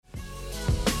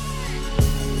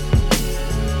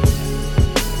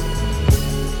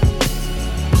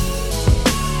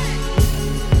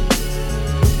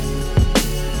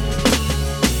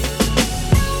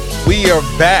are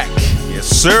back. Yes,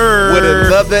 sir. With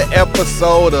another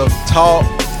episode of Talk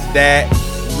That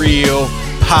Real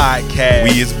Podcast.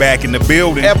 We is back in the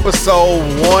building. Episode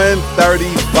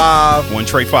 135. One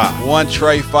tray five. One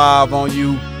tray five on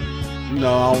you. You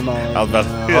know, I don't know. I was about to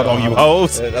say on you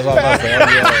hoes. That's what I was about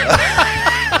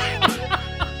to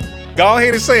say. Go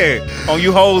ahead and say it. On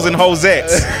you hoes and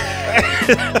hosettes.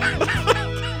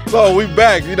 So we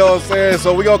back, you know what I'm saying?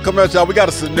 So we gonna come at y'all. We got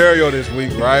a scenario this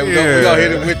week, right? We gonna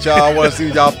hit it with y'all. I wanna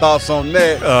see y'all thoughts on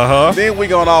that. Then we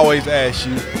gonna always ask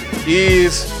you,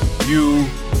 is you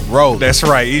rolling? That's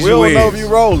right. We don't know if you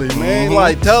rolling, man. Mm-hmm.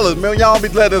 Like, tell us, man. Y'all be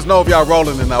letting us know if y'all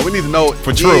rolling or not. We need to know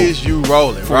For true. Is you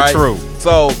rolling, For right? true.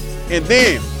 So, and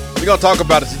then we gonna talk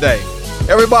about it today.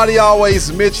 Everybody always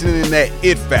mentioning that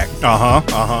it factor.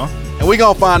 And we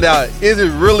gonna find out, is it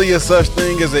really a such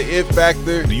thing as an it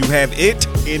factor? Do you have it?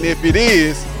 And if it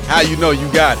is, how you know you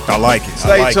got it? I like it.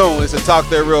 Stay tuned. It's a Talk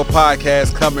That Real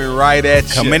podcast coming right at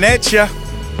you. Coming at ya.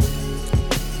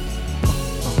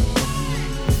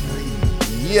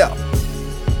 Yeah.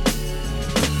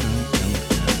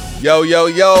 Yo, yo,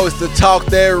 yo, it's the Talk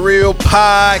That Real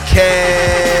podcast.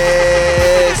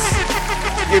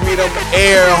 Give me them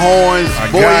air horns,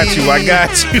 boy. I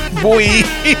got you, boy.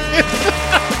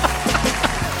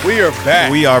 We are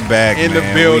back. We are back, in man.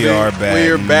 the building. We are back.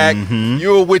 We are back. Mm-hmm.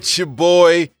 You're with your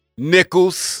boy,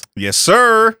 Nichols. Yes,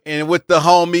 sir. And with the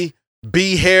homie,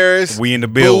 B. Harris. We in the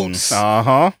building. Boots.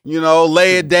 You know,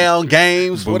 lay it down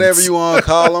games, Boots. whatever you want to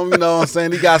call them. You know what I'm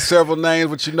saying? He got several names,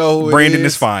 but you know who Brandon it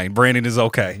is fine. Brandon is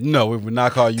okay. No, we would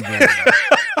not call you Brandon.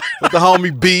 With the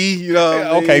homie B, you know what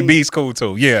I mean? Okay, B's cool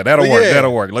too. Yeah, that'll work.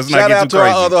 That'll work. Let's not get too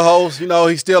crazy. Shout out to our other host. You know,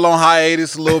 he's still on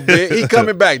hiatus a little bit. He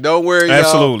coming back. Don't worry, y'all.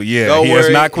 Absolutely, yeah. Don't he worry.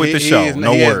 has not quit the show. He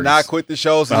No worries. has not quit the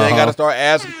show, so you ain't got to start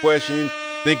asking questions,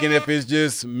 thinking if it's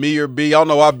just me or B. I don't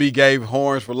know why B gave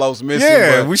horns for Los missing.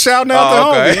 Yeah, but, we shouting out the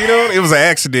homie. okay. You know, it was an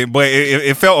accident, but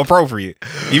it felt appropriate.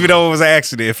 Even though it was an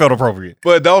accident, it felt appropriate.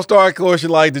 But don't start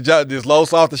questioning like, is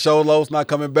Los off the show? Los not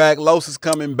coming back? Los is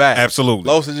coming back. Absolutely.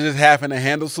 Los is just having to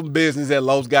handle some business that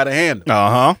Los got to handle.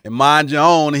 And mind your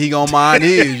own, and he gonna mind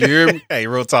his. You hear me? Hey,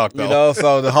 real talk though. You know,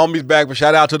 so the homie's back. But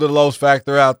shout out to the Los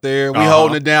Factor out there. We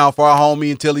holding it down for our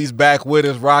homie until he's back with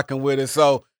us, rocking with us.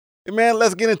 So, man,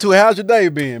 let's get into it. How's your day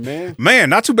been, man? Man,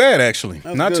 not too bad actually.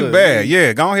 That's not good, too bad. man.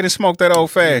 Yeah, go ahead and smoke that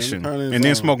old fashioned, and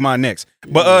then smoke mine next.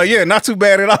 But yeah, not too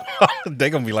bad at all. They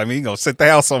gonna be like, me, you gonna set the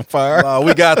house on fire.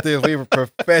 We got this. We were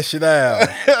professional.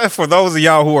 For those of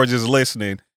y'all who are just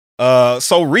listening,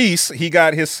 so Reese, he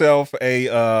got himself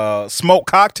a smoke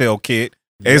cocktail kit,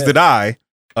 as did I,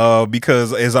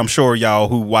 because as I'm sure y'all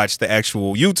who watched the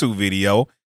actual YouTube video,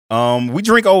 we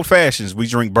drink old fashions. We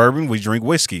drink bourbon. We drink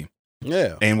whiskey.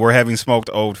 Yeah. And we're having smoked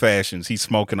old fashions. He's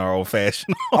smoking our old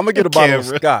fashioned. I'm gonna get a bottle of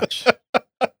scotch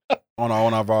on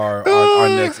our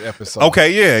next episode.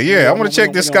 Okay, yeah. I'm gonna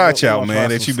check this scotch out,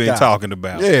 man, that you've been talking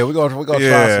about. Yeah, we're gonna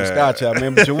try some scotch out,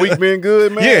 man. But your week been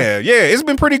good, man? Yeah, it's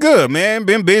been pretty good, man.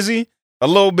 Been busy a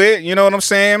little bit, you know what I'm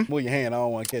saying? Move your hand, I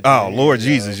don't want to catch Oh, Lord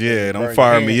Jesus, don't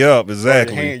fire me up,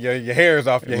 exactly. Your hair is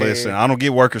off your head. Listen, I don't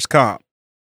get workers' comp.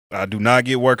 I do not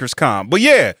get workers' comp. But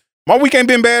yeah, my week ain't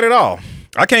been bad at all.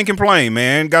 I can't complain,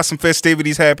 man. Got some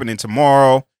festivities happening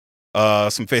tomorrow.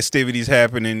 Some festivities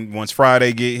happening once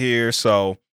Friday get here.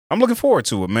 So I'm looking forward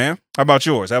to it, man. How about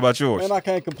yours? Man, I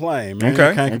can't complain, man.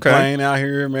 Okay. I can't complain out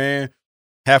here, man.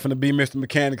 Having to be Mr.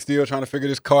 Mechanic still trying to figure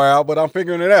this car out, but I'm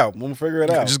figuring it out. I'm going to figure it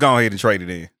out. Just go ahead and trade it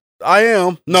in. I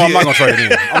am. No, I'm not going to trade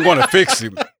it in. I'm going to fix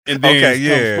it. And then come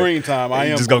springtime, I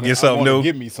am just go get something new.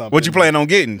 Give me something. What you plan on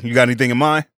getting? You got anything in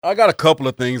mind? I got a couple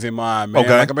of things in mind, man.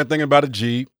 Okay. Like I've been thinking about a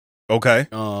Jeep. Okay.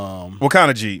 What kind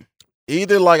of Jeep?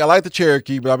 Either like I like the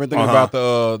Cherokee, but I've been thinking about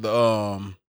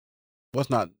the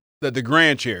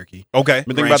Grand Cherokee. Okay.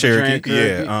 Been thinking about the Grand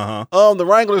Cherokee. Yeah. The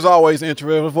Wrangler's always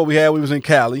interesting. That's what we had. We was in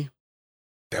Cali.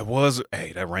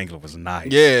 That Wrangler was nice.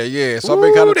 Yeah. So I've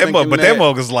been kind of thinking that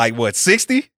mug is like what,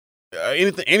 60?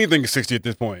 Anything is 60 at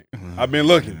this point. I've been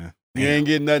looking. You ain't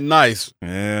getting nothing nice.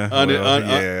 Yeah.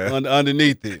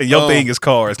 Underneath it. Your thing is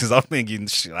cars, because I'm thinking,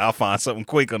 shit, I'll find something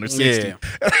quick under 60. Yeah.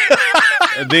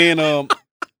 And then,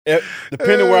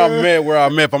 depending where I'm at,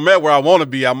 if I'm at where I want to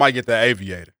be, I might get the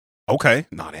Aviator. Okay.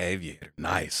 Not the Aviator.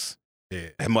 Nice. Yeah.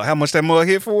 How much that mug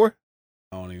hit for?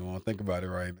 I don't even want to think about it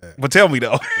right now. But tell me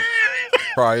though.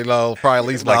 Probably at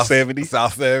least like 70.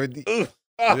 South 70.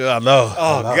 Yeah, I know.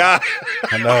 God.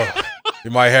 I know.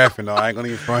 It might happen though. I ain't gonna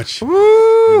even front you.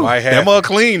 Woo. It might happen. That mug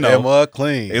clean though. That mug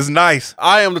clean. It's nice.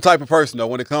 I am the type of person though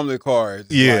when it comes to cars.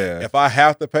 Yeah. Like, if I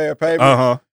have to pay a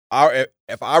payment,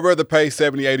 if I rather pay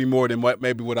 70, 80 more than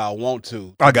maybe what I want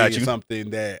to I got you.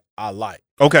 Something that I like.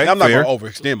 Okay, and I'm not going to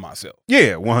overextend myself.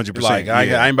 Yeah, 100%. Like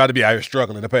I ain't about to be out here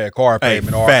struggling to pay a car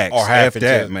payment or half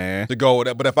that, man. to go with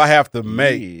that. But if I have to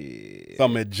make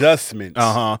some adjustments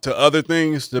to other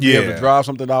things to be able to drive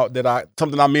something out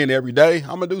something I'm in every day,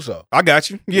 I'm gonna do so. I got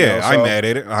you. Yeah, I ain't mad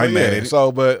at it. I ain't mad at it.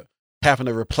 So, but having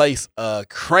to replace a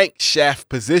crankshaft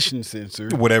position sensor,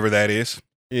 whatever that is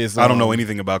I don't know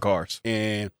anything about cars,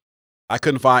 and I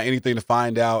couldn't find anything to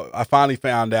find out. I finally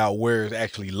found out where it's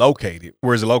actually located.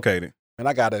 Where's it located? And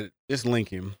I got it's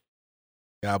Lincoln.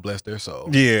 God bless their soul.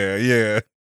 Yeah.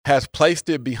 Has placed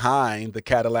it behind the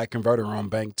Cadillac converter on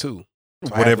Bank 2.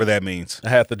 So whatever that means. I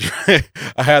had to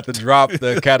drop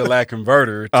the Cadillac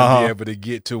converter to be able to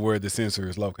get to where the sensor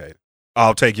is located.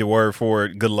 I'll take your word for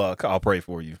it. Good luck. I'll pray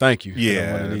for you. Thank you.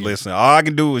 Yeah, listen, all I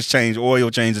can do is change oil,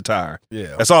 change the tire.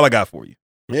 Yeah. That's all I got for you.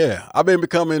 Yeah, I've been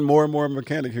becoming more and more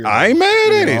mechanic here. I ain't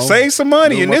mad at it. Save some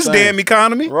money in this damn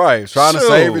economy. Right. Trying to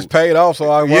save is paid off,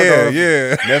 so I mess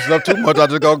it up too much. I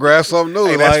just go grab something new.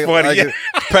 Hey, that's funny.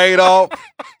 It's paid off.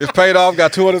 It's paid off.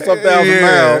 Got 200-something thousand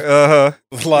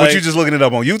miles. What, you just looking it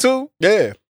up on YouTube?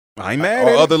 Yeah. I ain't mad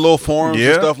at it. Or other little forums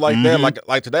and stuff like that.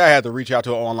 Like today I had to reach out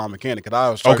to an online mechanic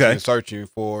because I was searching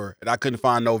for, and I couldn't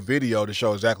find no video to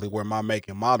show exactly where my make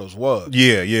and models was.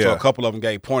 Yeah. So a couple of them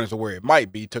gave pointers to where it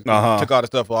might be. Took all the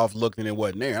stuff off, looked, and it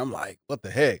wasn't there. I'm like, what the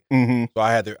heck? So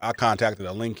I contacted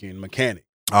a Lincoln mechanic.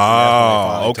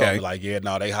 Okay. Like,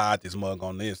 they hide this mug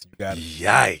on this. You got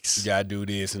yikes. You gotta do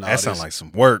this and all that this. sounds like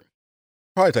some work.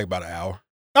 Probably take about an hour.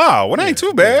 Oh, well, that ain't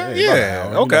too bad.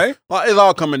 Yeah. Okay. It's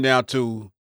all coming down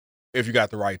to if you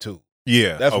got the right tool.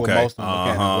 Yeah, that's what most of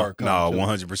the mechanic work comes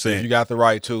to. 100%. If you got the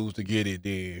right tools to get it,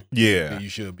 then you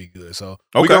should be good. So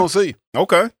we gonna see.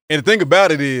 Okay. And the thing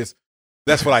about it is,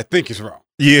 that's what I think is wrong.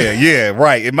 Yeah,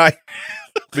 right. It might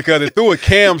because it threw a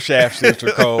camshaft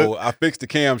sensor code. I fixed the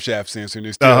camshaft sensor and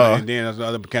it's still, and then there's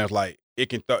another mechanic like it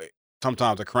can throw.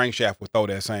 Sometimes a crankshaft will throw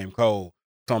that same code.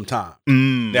 Sometimes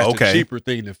that's the cheaper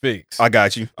thing to fix. I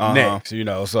got you. Next,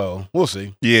 so we'll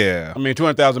see. Yeah, I mean,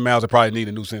 200,000 miles, I probably need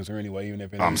a new sensor anyway, even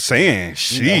if I'm saying,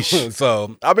 sheesh.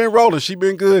 So I've been rolling. She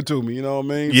been good to me. You know what I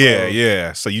mean?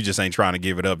 Yeah. So you just ain't trying to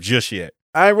give it up just yet.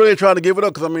 I ain't really trying to give it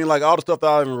up because I mean, like all the stuff that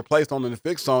I even replaced on it and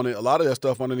fixed on it, a lot of that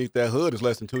stuff underneath that hood is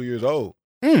less than 2 years old.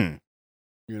 I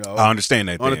understand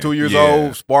that. Under 2 years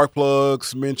old, spark plugs,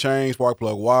 cement chain, spark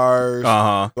plug wires,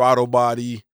 throttle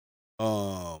body,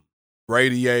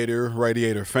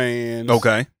 radiator fans.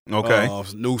 Okay.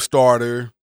 New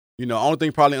starter. Only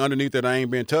thing probably underneath that I ain't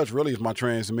been touched really is my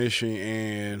transmission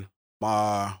and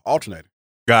my alternator.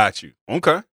 Got you.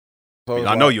 Okay. So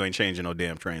I know you ain't changing no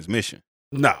damn transmission.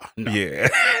 No. Yeah.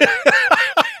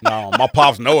 No, my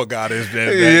pops Noah got his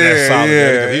that solid.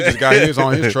 Yeah. He just got his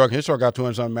on his truck. His truck got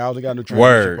 200-something miles. He got a new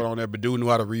transmission put on there, but dude knew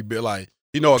how to rebuild. Like,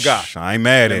 a guy. I ain't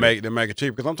mad at it. They make it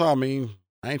cheap because sometimes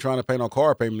I ain't trying to pay no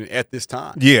car payment at this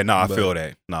time. Yeah, I feel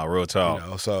that. No, real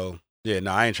talk. So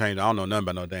I ain't changed. I don't know nothing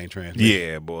about no dang transmission.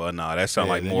 Yeah, boy, that sounds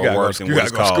like more work than what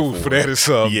it's called. You got to go to school for that or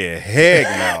something. Yeah,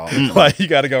 heck no. Like you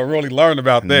got to go really learn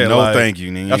about that. No, thank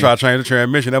you. I try to change the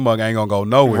transmission. That mug ain't gonna go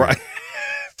nowhere. Right.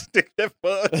 Stick that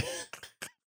bug.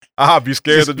 I'll be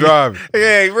scared to drive it.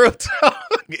 Yeah, real talk.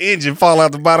 Engine fall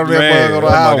out the bottom of that bug on the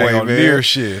highway, man. Near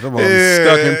shit. I'm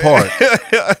stuck in park.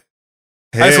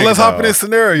 Hey, so let's hop in this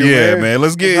scenario, man.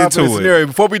 Let's get into it. Scenario.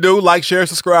 Before we do, like, share,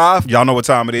 subscribe. Y'all know what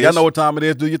time it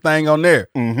is. Do your thing on there.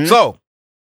 So,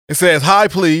 it says, hi,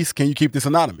 please, can you keep this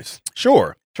anonymous?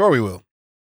 Sure, we will.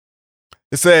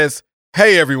 It says,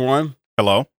 hey, everyone.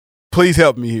 Hello. Please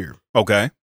help me here.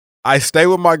 Okay. I stay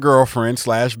with my girlfriend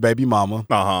 / baby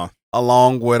mama.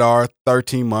 Along with our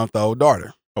 13-month-old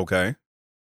daughter. Okay.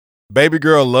 Baby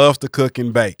girl loves to cook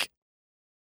and bake.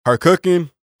 Her cooking,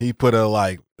 he put a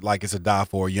like it's a die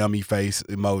for a yummy face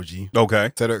emoji.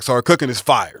 Okay. So her cooking is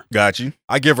fire. Got you.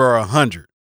 I give her 100.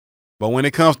 But when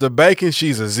it comes to baking,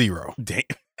 she's a 0. Damn.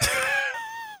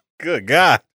 Good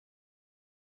God.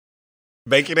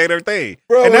 Baking ain't her thing.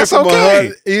 Bro, and that's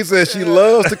okay. He says she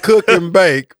loves to cook and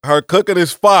bake. Her cooking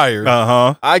is fire.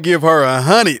 I give her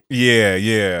 100.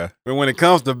 Yeah. But when it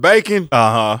comes to baking,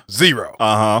 0.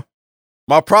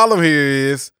 My problem here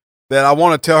is that I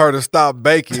want to tell her to stop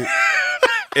baking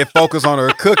and focus on her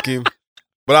cooking,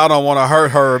 but I don't want to hurt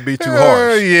her or be too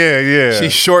harsh. Yeah.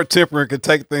 She's short-tempered and can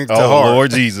take things to heart. Oh,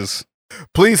 Lord Jesus.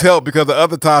 Please help because the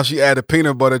other time she added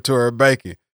peanut butter to her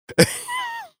bacon.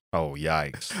 Oh,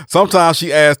 yikes. Sometimes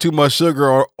she adds too much sugar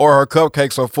or her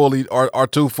cupcakes are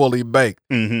too fully baked.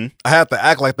 I have to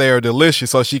act like they are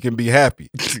delicious so she can be happy.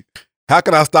 How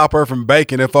can I stop her from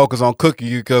baking and focus on cooking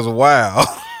because wow.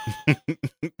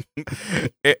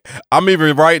 I'm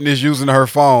even writing this using her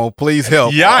phone. Please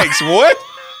help. Yikes! What?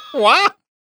 Why?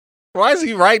 Why is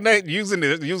he writing that using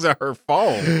her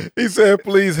phone? He said,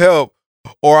 "Please help,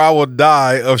 or I will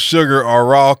die of sugar or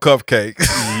raw cupcakes."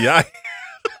 Yikes!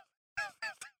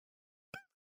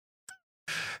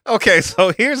 Okay,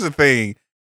 so here's the thing,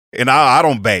 and I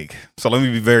don't bake, so let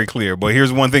me be very clear. But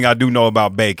here's one thing I do know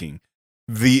about baking: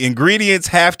 the ingredients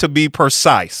have to be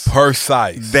precise.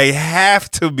 They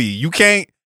have to be. You can't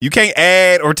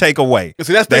add or take away.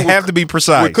 See, that's they have to be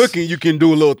precise. With cooking, you can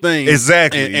do a little thing.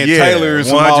 Exactly. And tailor and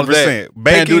 100%. Baking,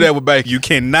 can't do that with baking. You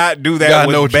cannot do that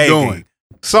with know what baking. You're doing.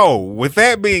 So, with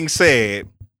that being said,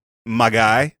 my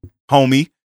guy, homie,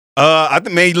 I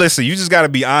think, man, listen, you just got to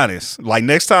be honest. Like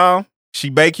next time she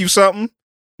bake you something,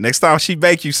 like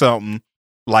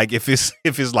if it's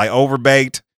like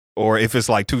overbaked or if it's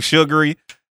like too sugary,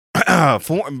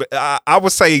 I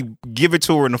would say give it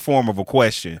to her in the form of a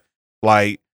question.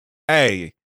 Like,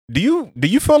 hey, do you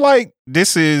feel like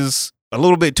this is a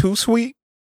little bit too sweet?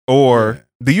 Or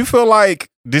do you feel like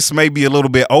this may be a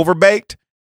little bit overbaked?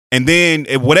 And then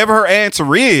whatever her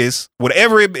answer is,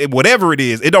 whatever it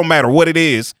is, it don't matter what it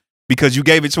is because you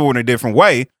gave it to her in a different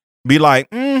way. Be like,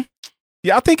 yeah,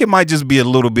 I think it might just be a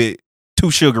little bit too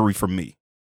sugary for me.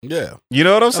 Yeah. You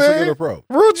know what I'm saying? That's a good approach.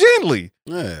 Real gently.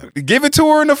 Yeah. Give it to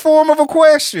her in the form of a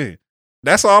question.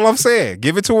 That's all I'm saying.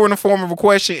 Give it to her in the form of a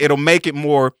question. It'll make it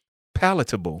more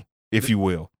palatable, if you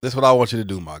will. That's what I want you to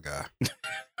do, my guy.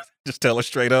 Just tell her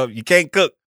straight up, you can't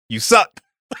cook. You suck.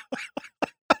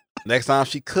 Next time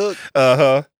she cook,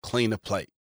 clean the plate.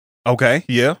 Okay,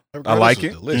 yeah. I like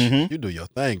it. Delicious. Mm-hmm. You do your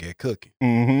thing at cooking.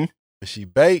 Mm-hmm. When she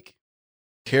bake,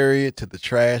 carry it to the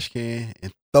trash can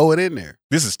and throw it in there.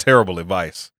 This is terrible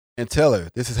advice. And tell her,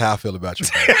 this is how I feel about your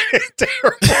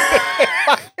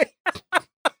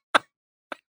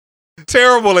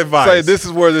Terrible advice. Say, this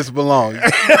is where this belongs.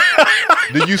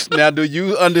 Do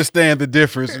you understand the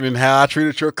difference in how I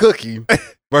treated your cooking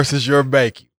versus your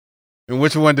baking? And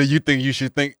which one do you think you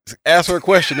should think? Ask her a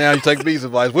question now. You take B's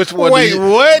advice. Which one? Wait,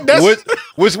 what?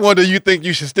 Which one do you think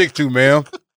you should stick to, ma'am?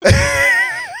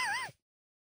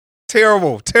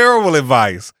 Terrible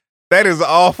advice. That is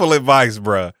awful advice,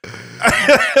 bruh.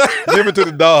 Give it to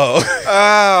the dog.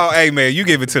 Oh, hey man, you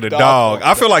give it to the dog.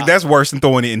 I feel like that's worse than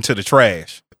throwing it into the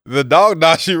trash. The dog,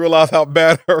 now she realized how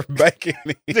bad her baking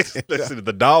is. Listen,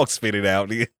 the dog spit it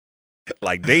out.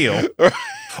 Like, damn.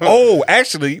 Oh,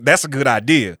 actually, that's a good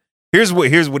idea. Here's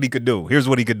what he could do.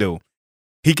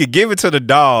 He could give it to the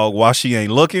dog while she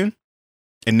ain't looking,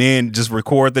 and then just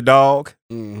record the dog,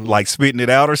 like spitting it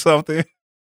out or something,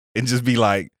 and just be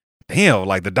like, damn,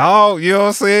 like the dog, you know what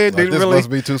I'm saying? Like, this must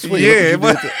be too sweet. Yeah,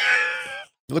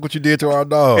 look what you did to our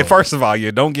dog. And first of all,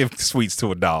 don't give sweets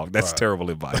to a dog. That's terrible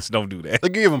advice. Don't do that. They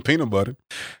give them peanut butter.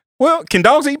 Well, can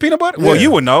dogs eat peanut butter? Yeah. Well,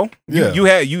 you would know. You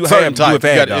have had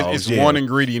dogs. It's one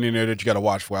ingredient in there that you got to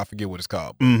watch for. I forget what it's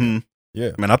called. Mm-hmm.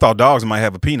 Yeah. Man, I thought dogs might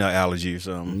have a peanut allergy or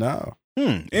something. No.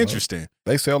 Interesting.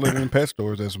 They sell it in pet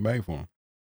stores that's made for them.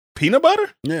 Peanut butter?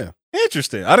 Yeah.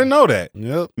 Interesting. I didn't know that.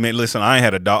 Yep. Man, listen, I ain't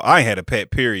had a dog. I ain't had a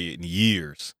pet, period, in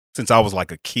years. Since I was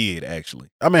like a kid, actually.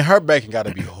 I mean, her baking got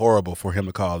to be horrible for him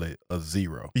to call it a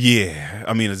 0. Yeah.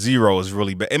 I mean, a 0 is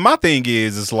really bad. And my thing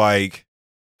is, it's like,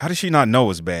 how does she not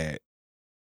know it's bad?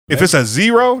 Maybe. If it's a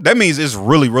 0, that means it's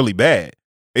really, really bad.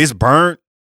 It's burnt.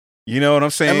 You know what I'm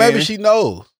saying? And maybe she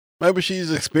knows. Maybe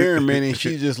she's experimenting.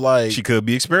 She's just like. She could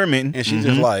be experimenting. And she's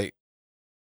just like,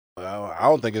 well, I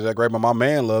don't think it's that great, but my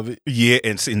man love it. Yeah,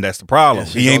 and that's the problem.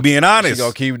 He ain't being honest. She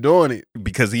gonna keep doing it.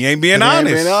 Because he ain't being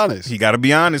honest. He gotta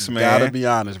be honest, man. Gotta be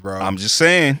honest, bro. I'm just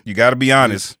saying, you gotta be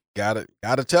honest. Gotta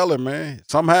tell her, man.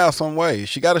 Somehow, some way.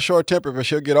 She got a short temper, but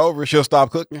she'll get over it. She'll stop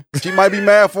cooking. She might be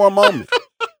mad for a moment.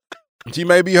 She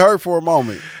may be hurt for a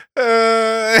moment.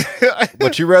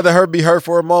 But you rather her be hurt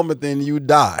for a moment than you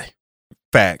die.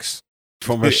 Facts.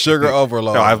 From a sugar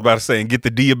overload. No, I was about to say, and get the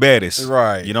diabetes.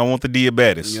 Right. You don't want the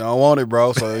diabetes. You don't want it,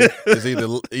 bro. So it's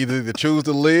either to choose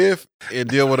to live and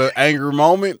deal with an angry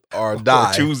moment or die.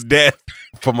 Or choose death.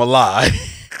 From a lie.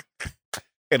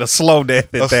 And a slow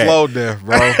death at that. Slow death,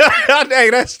 bro. Hey,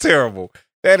 that's terrible.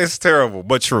 That is terrible,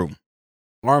 but true.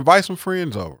 Or invite some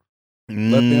friends over.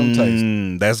 Let them taste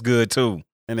it. That's good, too.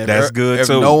 And if if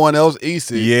no one else eats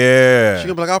it, yeah, she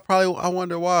gonna be like, I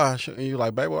wonder why. And you're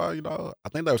like, baby, well, I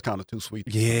think that was kind of too sweet.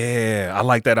 Yeah, I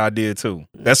like that idea too.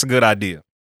 That's a good idea.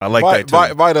 I like that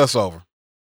too. Invite us over.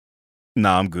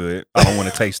 Nah, I'm good. I don't want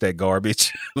to taste that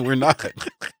garbage. We're not.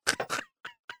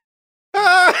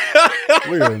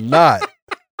 We are not.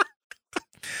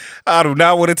 I do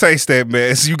not want to taste that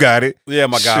mess. You got it. Yeah,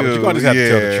 my God. But you're going to have to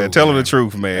tell the truth. Tell her the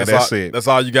truth, man. That's it. That's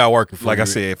all you got working for you. Like I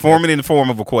said, form it in the form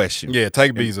of a question. Yeah,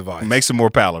 take B's advice. Makes it more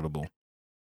palatable.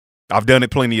 I've done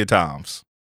it plenty of times.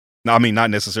 No, I mean, not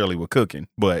necessarily with cooking,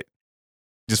 but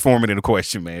just form it in a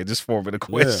question, man. Just form it in a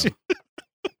question.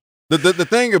 Yeah. The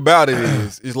thing about it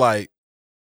is like,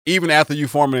 even after you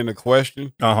form it in a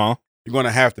question, you're going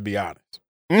to have to be honest.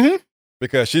 Mm-hmm.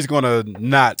 Because she's going to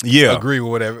not agree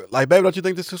with whatever. Like, baby, don't you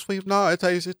think this is sweet? No, it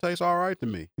tastes all right to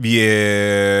me.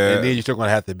 Yeah. And then you're still going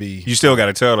to have to be. You still got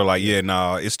to tell her, like,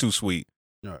 nah, it's too sweet.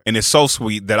 Right. And it's so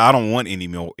sweet that I don't want any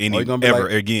more, ever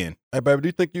again. Hey, baby, do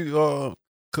you think you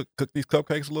cook these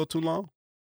cupcakes a little too long?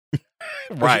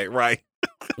 Right.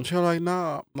 And she's like,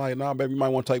 nah, baby, you might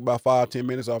want to take about 5-10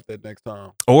 minutes off that next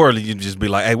time. Or you just be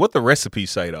like, hey, what the recipe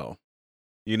say, though?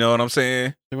 You know what I'm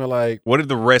saying? They were like, what did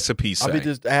the recipe say? I'll be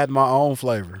just adding my own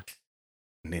flavor.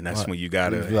 And then that's when you got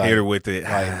to hit her with it.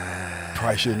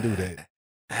 Probably shouldn't do that.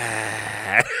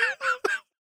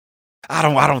 I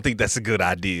don't think that's a good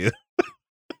idea.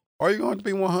 Or you going to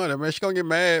be 100, man. She's going to get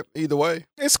mad either way.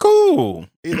 It's cool.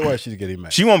 Either way, she's getting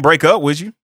mad. She won't break up with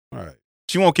you. All right.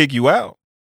 She won't kick you out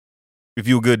if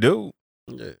you a good dude.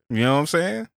 Yeah. You know what I'm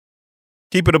saying?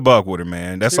 Keep it a buck with her,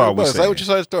 man. That's all we say. Say what you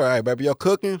say the story. All right, baby, you're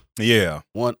cooking. Yeah.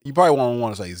 You probably won't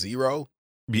want to say 0.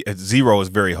 0 is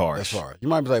very harsh. That's hard. You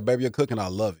might be like, baby, you're cooking. I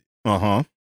love it. Uh-huh.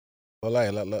 Well, hey,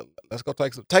 let's go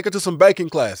take her to some baking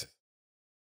classes.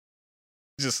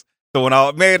 Just throwing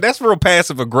out, man, that's real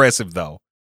passive aggressive, though.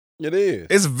 It is.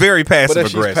 It's very passive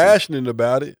aggressive. But if she's passionate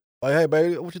about it, like, hey,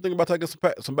 baby, what you think about taking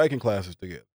some baking classes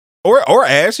together? Or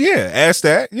ask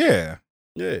that, yeah.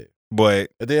 Yeah.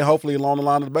 But and then hopefully along the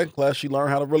line of the baking class, she learned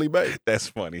how to really bake. That's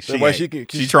funny.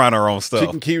 She's trying her own stuff. She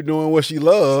can keep doing what she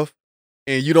loves,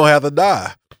 and you don't have to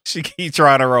die. She keep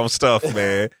trying her own stuff,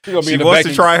 man. She wants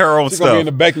to try her own stuff. She's going to be in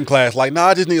the baking class like,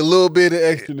 I just need a little bit of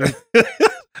extra. A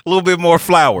little bit more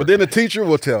flour. But then the teacher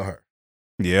will tell her.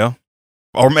 Yeah.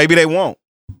 Or maybe they won't.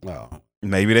 No.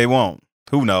 Maybe they won't.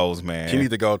 Who knows, man? She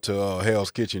need to go to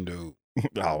Hell's Kitchen, dude.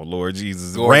 Oh, Lord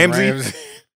Jesus. Ramsay?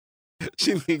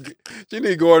 She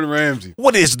need Gordon Ramsay.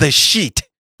 What is the shit?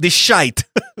 The shite.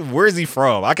 Where is he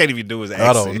from? I can't even do his accent.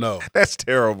 I don't know. That's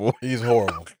terrible. He's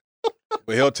horrible.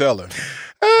 But he'll tell her.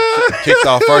 Kicked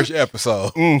off first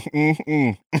episode.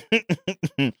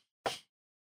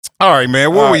 All right,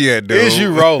 man. Where we at, dude? Is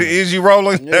you rolling? Is you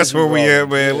rolling? That's where we at,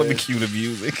 man. Yeah. Let me cue the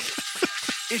music.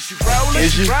 Is you rolling?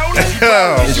 Is you rolling?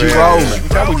 Is you rolling?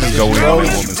 How we just go in on the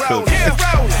woman's cooking?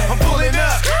 I'm pulling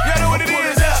up. You know what it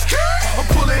is. I'm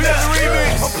pulling up.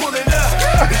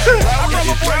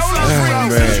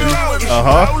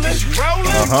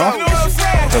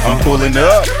 I'm pulling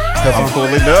up. Cause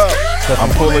I'm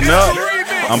pulling up.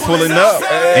 I'm pulling up.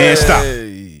 And stop.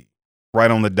 Right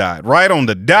on the dot. Right on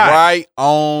the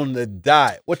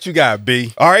dot. What you got,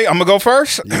 B? All right, I'm gonna go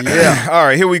first. Yeah. All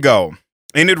right, here we go.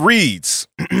 And it reads,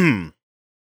 in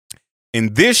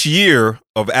this year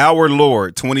of our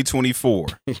Lord 2024,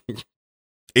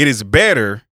 it is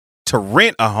better to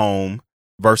rent a home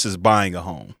versus buying a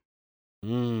home.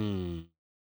 In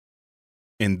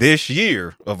this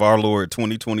year of our Lord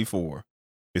 2024,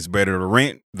 it's better to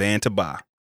rent than to buy.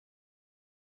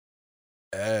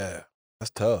 Yeah,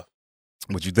 that's tough.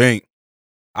 What you think?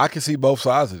 I can see both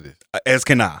sides of this. As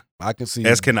can I. I can see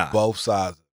both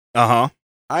sides. Uh-huh.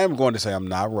 I am going to say I'm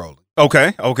not rolling.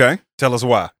 Okay. Tell us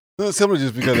why. Simply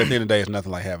just because at the end of the day, it's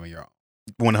nothing like having your own.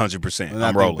 100%. And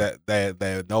I'm rolling.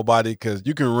 That nobody, because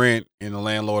you can rent and the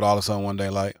landlord all of a sudden one day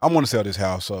like, I want to sell this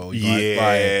house. So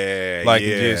it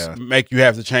just make you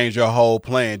have to change your whole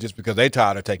plan just because they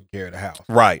tired of taking care of the house.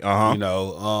 Right. Uh-huh. You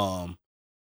know,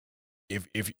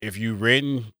 if you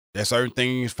renting, there's certain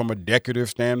things from a decorative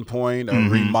standpoint, a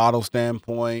remodel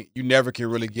standpoint, you never can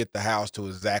really get the house to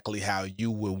exactly how you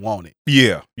would want it.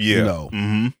 Yeah. You know.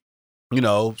 You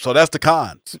know, so that's the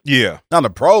cons. Yeah. Now the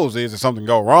pros is if something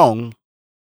go wrong,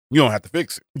 you don't have to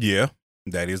fix it. Yeah.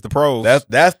 That is the pros.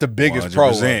 That's the biggest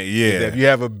pro. Yeah. If you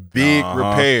have a big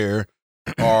repair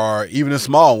or even a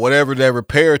small, whatever that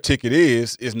repair ticket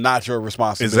is not your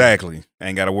responsibility. Exactly.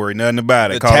 Ain't got to worry nothing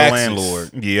about it. Call the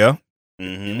landlord. Yeah.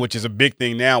 Which is a big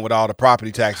thing now with all the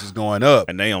property taxes going up,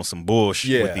 and they on some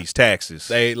bullshit with these taxes.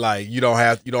 They like you don't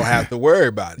have to worry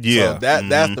about it. Yeah, so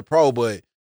that's the pro. But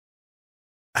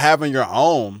having your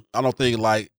own, I don't think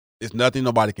like it's nothing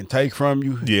nobody can take from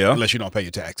you. Yeah, unless you don't pay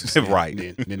your taxes, right?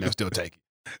 Then they'll still take it.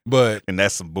 But and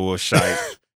that's some bullshit.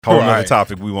 Whole other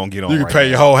topic we won't get on. You can pay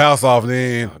your whole house off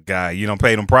then. Oh, God, you don't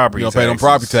pay them property. You don't pay them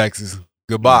property taxes.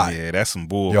 Goodbye. Yeah, that's some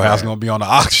bull. Your house gonna be on the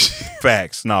auction.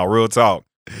 Facts. No, real talk.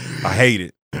 I hate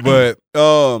it. But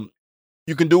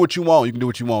you can do what you want. You can do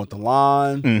what you want with the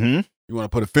line. You You want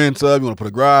to put a fence up. You want to put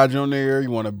a garage on there. You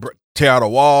want to tear out a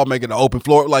wall, make it an open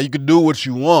floor. Like, you can do what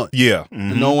you want. Yeah.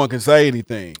 And no one can say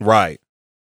anything. Right.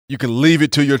 You can leave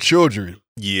it to your children.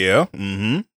 Yeah.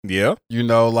 Yeah. You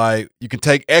know, like, you can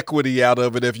take equity out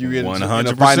of it if you're in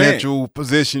a financial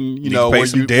position, you know, pay where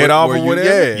some you debt off or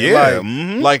whatever. Yeah.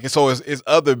 Like, so it's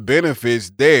other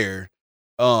benefits there.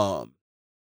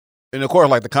 And of course,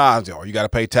 like the cons are, you got to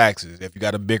pay taxes. If you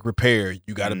got a big repair,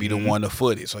 you got to be the one to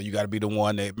foot it. So you got to be the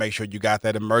one that make sure you got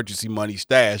that emergency money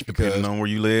stashed, because depending on where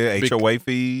you live, HOA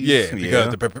fees. Yeah,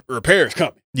 because the repair is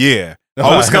coming. Yeah.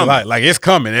 Oh, it's coming. Like it's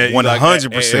coming.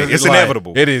 100%. It's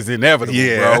inevitable. It is inevitable,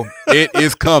 bro. It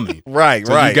is coming. Right.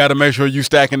 So you got to make sure you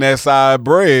stacking that side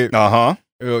bread.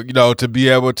 You know, to be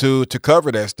able to cover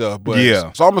that stuff. But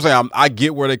so I'm gonna say I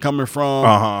get where they're coming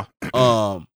from.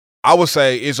 I would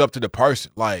say it's up to the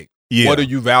person. Like, what do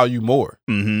you value more?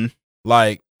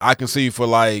 Like, I can see for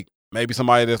like maybe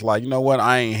somebody that's like, you know what,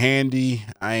 I ain't handy.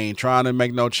 I ain't trying to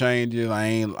make no changes. I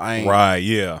ain't right.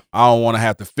 Yeah. I don't want to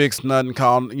have to fix nothing.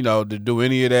 To do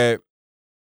any of that.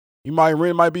 You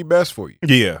might be best for you.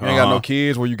 Yeah. You ain't got no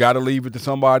kids where you got to leave it to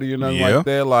somebody or nothing like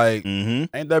that. Like,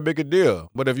 ain't that big a deal.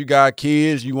 But if you got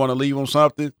kids, you want to leave them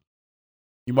something,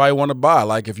 you might want to buy.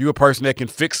 Like, if you're a person that can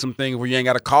fix some things where you ain't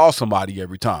got to call somebody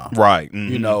every time. Right.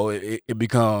 You know, it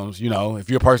becomes, you know, if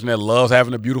you're a person that loves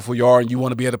having a beautiful yard and you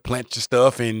want to be able to plant your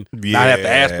stuff and not have to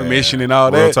ask permission and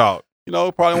all that. Real talk. You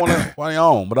know, probably want to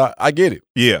own. But I get it.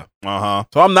 Yeah.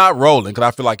 So I'm not rolling because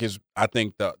I feel like I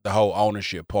think the whole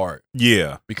ownership part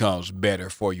becomes better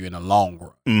for you in the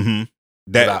long run.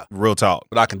 Real talk.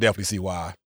 But I can definitely see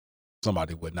why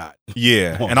somebody would not.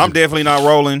 Yeah. And I'm definitely not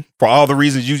rolling for all the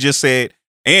reasons you just said.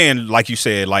 And like you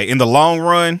said, like in the long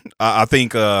run, I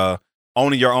think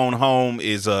owning your own home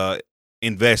is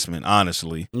investment,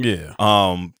 honestly. Yeah.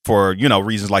 For, you know,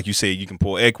 reasons like you said, you can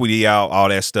pull equity out, all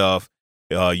that stuff.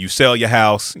 You sell your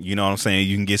house, you know what I'm saying?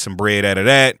 You can get some bread out of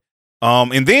that.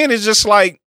 And then it's just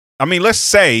like, I mean, let's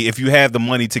say if you have the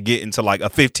money to get into like a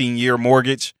 15-year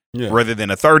mortgage rather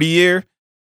than a 30-year,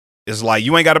 it's like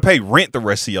you ain't got to pay rent the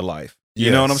rest of your life.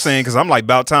 You know what I'm saying? Because I'm like,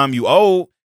 about time you old,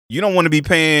 you don't want to be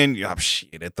paying, at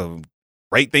the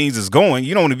rate things is going,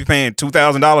 you don't want to be paying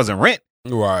 $2,000 in rent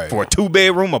for a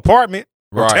 2-bedroom apartment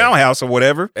or townhouse or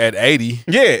whatever. At 80.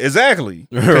 Yeah, exactly.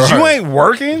 Because you ain't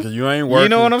working. You ain't working. You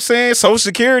know what I'm saying? Social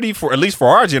Security, at least for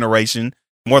our generation,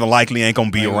 more than likely ain't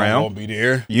going to be around. Won't be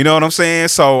there. You know what I'm saying?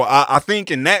 So I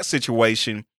think in that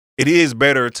situation, it is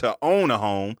better to own a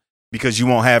home because you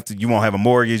won't have a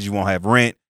mortgage, you won't have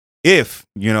rent. If,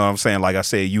 you know what I'm saying, like I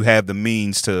said, you have the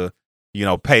means to, you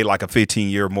know, pay like a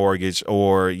 15-year mortgage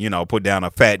or, you know, put down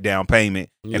a fat down payment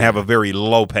and have a very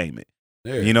low payment.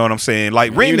 Yeah. You know what I'm saying?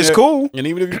 Like, renting is cool. And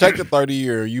even if you take the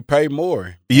 30-year, you pay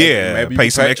more. Maybe pay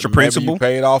some extra principal. Maybe you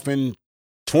pay it off in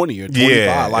 20 or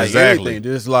 25. Like, anything.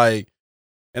 Just like,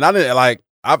 and I didn't, like,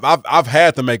 I've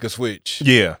had to make a switch.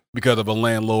 Yeah. Because of a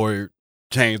landlord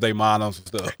changed their mind on some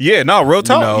stuff. Yeah, no, real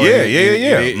talk. You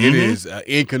know, it is an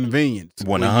inconvenience.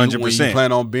 100%. When you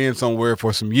plan on being somewhere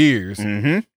for some years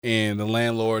and the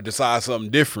landlord decides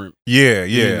something different. Yeah.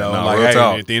 You know, no, like, real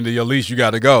talk. at the end of your lease, you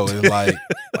got to go. It's like,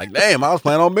 damn, I was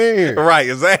planning on being here. Right,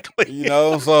 exactly. You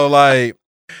know, so like.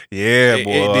 Yeah,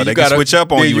 boy, they can switch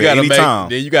up on you at any time.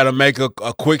 Then you got to make a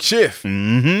quick shift.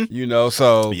 You know,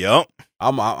 so. Yep.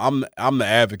 I'm the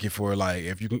advocate for, like,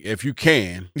 if you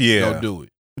can, go do it.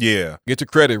 Yeah. Get your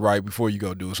credit right before you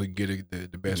go do it so you can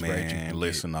get the best rate you can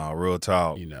listen, real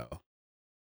talk. You know,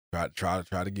 try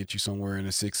to get you somewhere in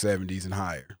the 670s and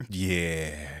higher.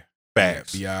 Yeah.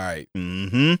 Facts. Be all right.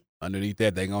 Underneath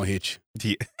that, they gonna hit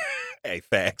you. Yeah. Hey,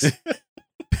 facts.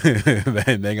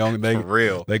 they for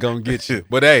real. They gonna get you.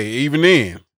 But hey, even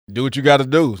then, do what you got to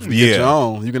do. Get your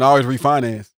own. You can always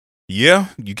refinance. Yeah,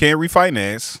 you can't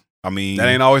refinance. I mean, that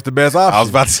ain't always the best option. I was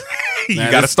about to say. You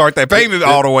got to start that payment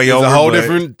all the way over. A whole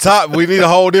different top. We need a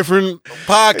whole different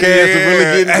podcast to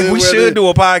really get into. We should do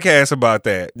a podcast about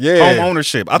that. Yeah, home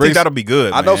ownership. I think that'll be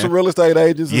good. I know some real estate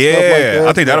agents. And stuff like that.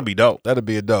 I think that'll be dope. That'll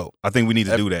be a dope. I think we need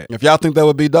to do that. If y'all think that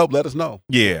would be dope, let us know.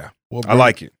 Yeah, I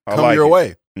like it. Come your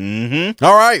way.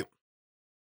 All right.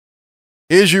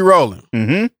 Is you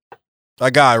rolling?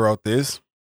 A guy wrote this.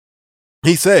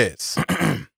 He says,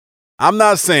 "I'm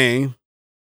not saying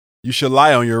you should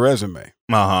lie on your resume.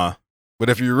 But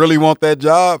if you really want that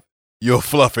job, you'll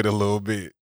fluff it a little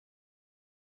bit."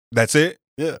 That's it?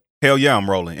 Yeah. Hell yeah, I'm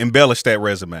rolling. Embellish that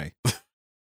resume.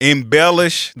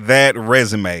 Embellish that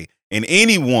resume. And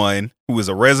anyone who is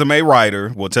a resume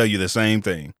writer will tell you the same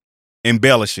thing.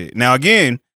 Embellish it. Now,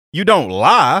 again, you don't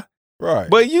lie. Right.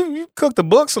 But you cook the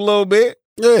books a little bit.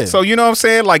 Yeah. So, you know what I'm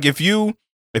saying? Like, if you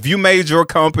made your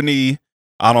company,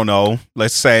 I don't know,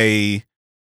 let's say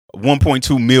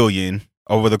 1.2 million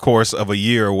over the course of a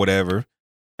year or whatever.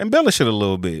 Embellish it a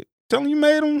little bit. Tell him you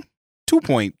made him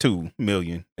 2.2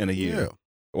 million in a year,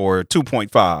 or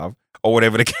 2.5, or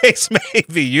whatever the case may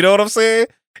be. You know what I'm saying?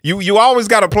 You always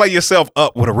got to play yourself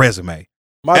up with a resume.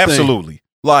 Absolutely. Thing,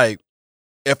 like,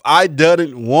 if I done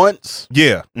it once,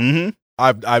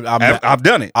 I've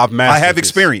done it. I've mastered. I have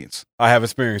experience. I have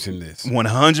experience in this.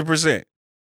 100%.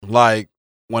 Like,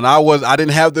 when I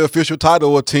didn't have the official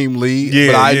title of team lead,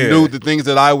 but I knew the things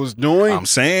that I was doing. I'm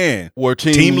saying were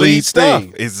team lead stuff.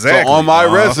 Things. Exactly. So on my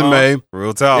resume,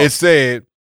 real talk, it said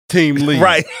team lead.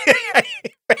 Right.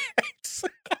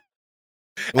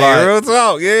 Like, real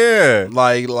talk. Yeah.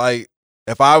 Like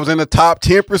if I was in the top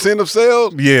 10% of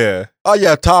sales, oh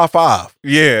yeah, top 5.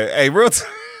 Yeah. Hey,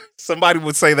 somebody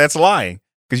would say that's lying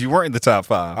because you weren't in the top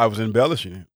 5. I was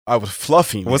embellishing. I was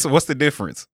fluffing. What's the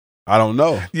difference? I don't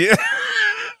know. Yeah.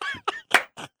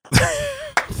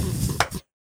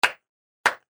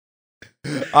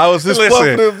 I was just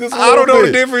Listen, this I don't know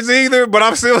the difference either, but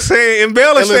I'm still saying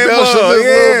embellish that mug.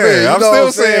 Yeah, I'm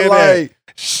still saying like, that.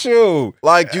 Shoot,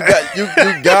 like you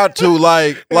got to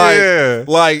like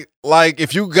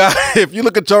if you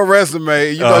look at your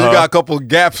resume, you know you got a couple of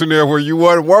gaps in there where you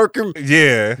weren't working.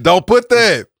 Yeah, don't put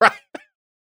that. Right.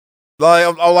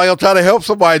 I'm trying to help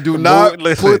somebody. Do not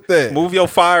put that. Move your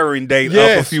firing date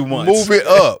up a few months. Move it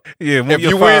up. Move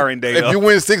your firing date up. If you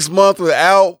went 6 months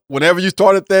without, whenever you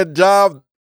started that job,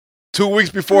 2 weeks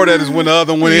before that is when the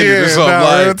other one ended or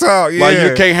something. Like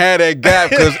you can't have that gap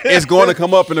because it's going to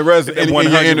come up in the resume.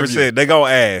 100%. They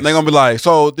gonna ask. They're gonna be like,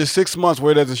 so this 6 months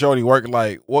where it doesn't show any work.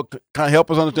 Like, what kind of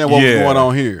help us understand what was going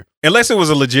on here? Unless it was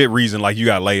a legit reason, like you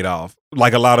got laid off,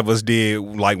 like a lot of us did,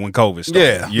 like when COVID started.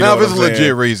 Yeah, you now if it's a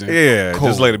legit reason, cool.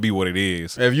 Just let it be what it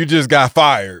is. If you just got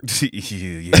fired,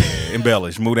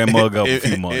 embellish, move that mug up a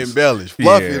few months. Embellish,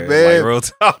 fluff it, man. Like real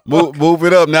talk. Move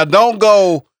it up. Now, don't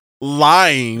go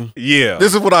lying. Yeah,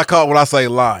 this is what I call when I say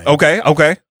lying.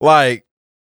 Okay. Like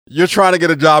you're trying to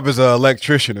get a job as an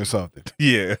electrician or something.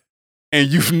 Yeah, and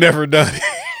you've never done it.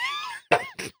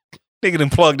 Nigga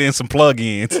done plugged in some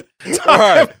plug-ins. All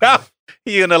right.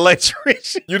 He an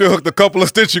electrician. You done hooked a couple of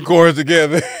stitching cords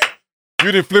together.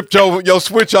 You done flipped your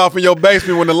switch off in your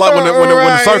basement when the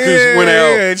circuits went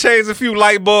out. Yeah, changed a few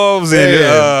light bulbs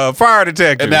and fire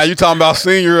detectors. And now you talking about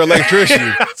senior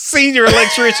electrician. Senior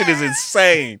electrician is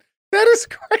insane. That is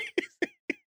crazy.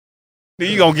 Then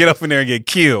you gonna get up in there and get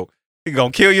killed. You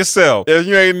gonna kill yourself. If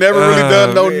you ain't never really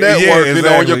done no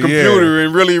networking on your computer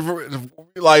and really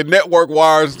like network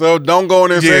wires, so don't go in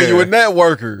there and say you a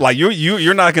networker. Like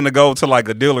you're not gonna go to like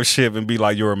a dealership and be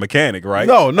like you're a mechanic, right?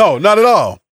 No, not at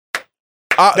all.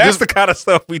 That's the kind of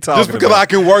stuff we talking about. Just because I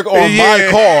can work on my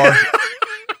car,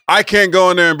 I can't go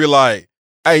in there and be like,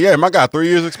 hey, I got 3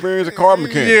 years experience as car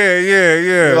mechanic. Yeah.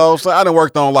 You know what I'm saying? I done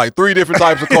worked on like 3 different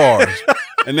types of cars.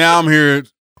 And now I'm here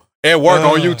at work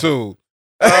on YouTube.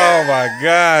 Oh my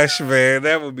gosh, man.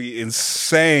 That would be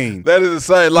insane. That is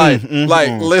insane. Like,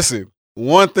 listen,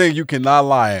 one thing you cannot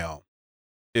lie on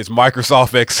is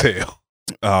Microsoft Excel.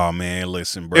 Oh man,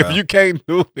 listen, bro. If you can't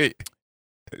do it,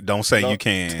 don't say you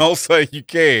can. Don't say you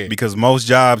can. Because most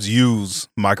jobs use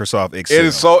Microsoft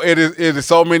Excel. It is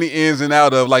so many ins and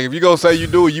out of. Like, if you gonna say you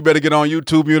do it, you better get on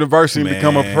YouTube University and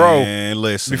become a pro.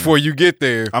 Listen, before you get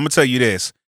there. I'm gonna tell you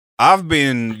this. I've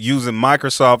been using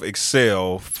Microsoft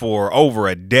Excel for over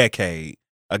a decade.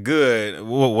 A good,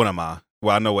 what am I?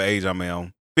 Well, I know what age I'm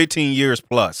on. 15 years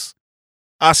plus.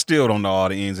 I still don't know all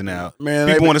the ins and outs. Man,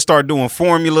 people want to start doing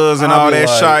formulas and all that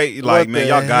shit. Like, man,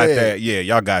 y'all got that. Yeah,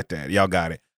 y'all got that. Y'all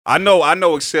got it. I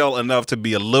know Excel enough to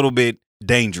be a little bit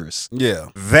dangerous. Yeah.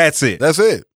 That's it.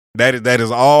 That is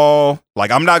all.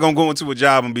 Like, I'm not going to go into a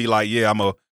job and be like, yeah, I'm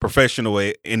a professional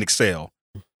in Excel.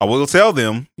 I will tell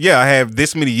them, I have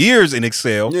this many years in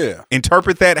Excel. Yeah.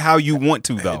 Interpret that how you want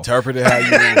to, though. Interpret it how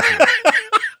you want to.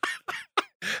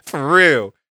 For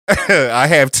real. I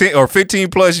have 10 or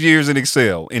 15 plus years in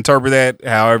Excel. Interpret that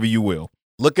however you will.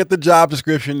 Look at the job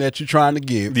description that you're trying to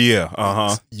give.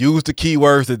 Yeah, Use the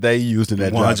keywords that they used in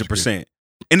that 100%.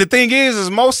 And the thing is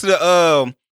most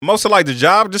of like the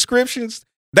job descriptions,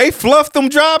 they fluff them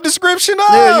job description up.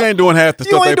 Yeah, you ain't doing half the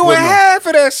stuff they put on. You ain't doing half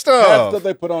of that stuff. Half the stuff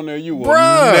they put on there, you will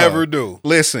never do.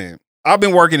 Listen, I've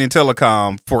been working in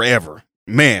telecom forever.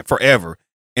 Man, forever.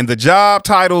 And the job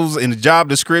titles and the job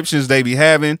descriptions they be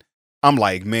having, I'm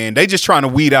like, man, they just trying to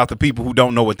weed out the people who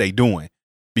don't know what they doing.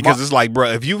 Because it's like, bro,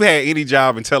 if you've had any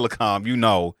job in telecom, you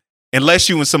know, unless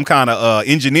you in some kind of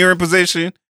engineering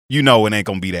position, you know it ain't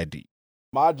going to be that deep.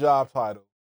 My job title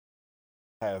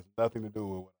has nothing to do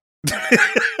with it.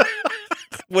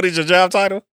 What is your job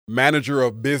title? Manager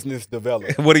of Business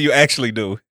Development. What do you actually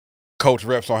do? Coach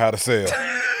reps on how to sell.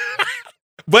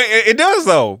 But it does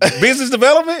though. Business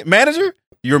development manager.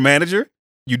 You're a manager.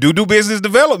 You do business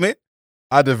development.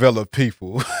 I develop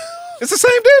people. It's the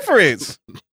same difference.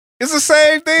 It's the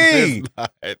same thing.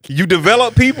 You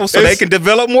develop people so they can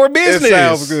develop more business. It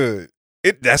sounds good.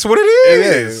 That's what it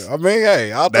is. I mean, hey,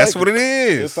 that's what it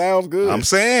is. It sounds good. I'm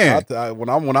saying when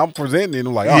I'm presenting,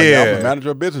 I'm like, oh yeah, I'm a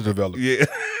manager of business development. Yeah.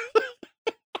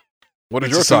 What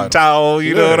is your title? Towel,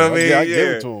 you know what I mean? Yeah, I give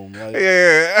it to him.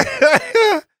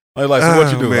 Like, so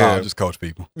what you do? Man. Oh, just coach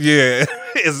people. Yeah,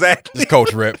 exactly. Just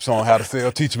coach reps on how to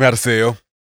sell. Teach them how to sell.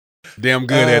 Damn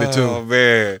good at it too. Oh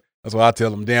man, that's why I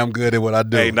tell them. Damn good at what I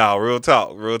do. Hey, no, real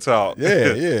talk.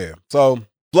 Yeah. So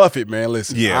fluff it, man.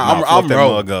 Listen, I'm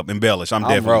rolling. Mug up, embellish. I'm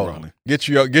definitely rolling. Get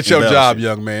your job,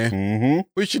 young man. Mm-hmm.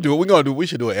 We should do it. We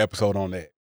should do an episode on that.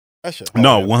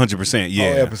 No, 100%. Yeah,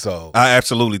 episode. I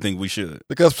absolutely think we should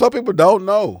because some people don't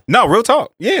know. No, real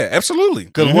talk. Yeah, absolutely.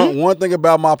 Because one thing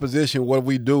about my position, what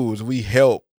we do is we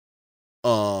help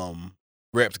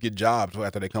reps get jobs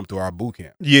after they come through our boot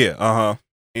camp. Yeah.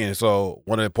 And so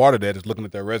one of the part of that is looking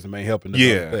at their resume, helping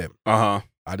them. I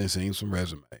didn't see some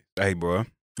resumes. Hey, bro.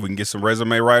 We can get some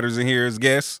resume writers in here as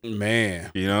guests.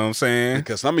 Man. You know what I'm saying?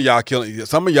 Because some of y'all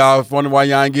wondering why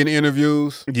y'all ain't getting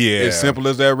interviews. Yeah. As simple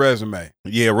as that resume.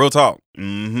 Yeah, real talk.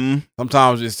 Mm-hmm.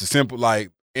 Sometimes it's the simple,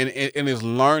 like, and it's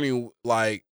learning,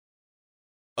 like,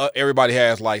 everybody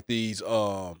has, like, these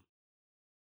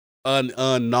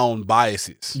unknown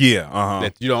biases. Yeah,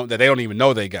 that they don't even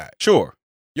know they got. Sure.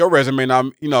 Your resume now,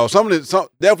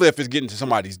 definitely if it's getting to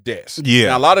somebody's desk. Yeah.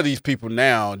 Now, a lot of these people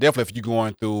now, definitely if you're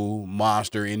going through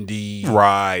Monster, Indeed,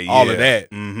 right, all of that,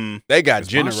 they got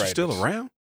generators. Monster still around?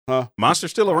 Huh? Monster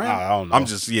still around? I don't know. I'm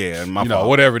just, my fault.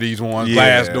 Whatever these ones,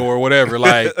 Glassdoor, whatever,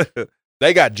 like,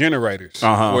 they got generators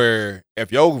where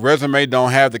if your resume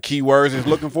don't have the keywords it's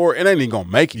looking for, it ain't even gonna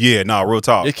make it. Yeah, no, real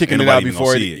talk. It's kicking it out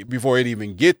before it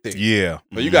even get there. Yeah.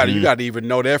 So you got to even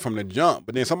know that from the jump.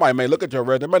 But then somebody may look at your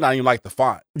resume, they might not even like the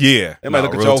font. Yeah. They might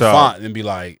look at your font and be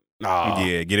like, nah.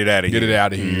 Yeah, get it out of here. Get it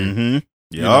out of here. Mm-hmm. Yep.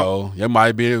 You know, you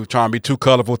might be trying to be too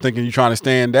colorful, thinking you're trying to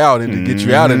stand out and to get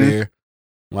you out of there.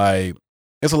 Like,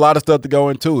 it's a lot of stuff to go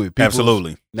into it.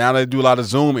 Absolutely. Now they do a lot of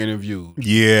Zoom interviews.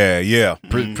 Yeah.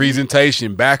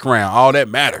 Presentation, background, all that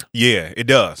matter. Yeah, it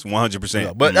does, 100%.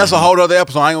 Yeah, but that's a whole other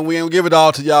episode. We ain't gonna give it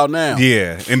all to y'all now.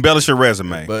 Yeah, embellish your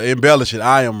resume. But embellish it.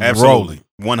 I am absolutely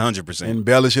rolling. 100%.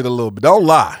 Embellish it a little bit. Don't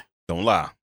lie. Don't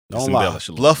lie. Don't lie.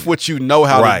 Bluff what you know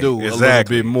how to do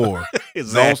exactly. a little bit more.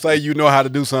 Exactly. Don't say you know how to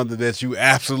do something that you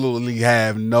absolutely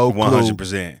have no clue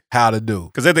 100% how to do.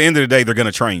 Because at the end of the day, they're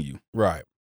gonna train you. Right.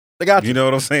 They got you. You know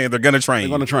what I'm saying? They're gonna train you.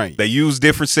 They're gonna train you. They use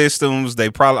different systems.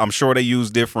 I'm sure they use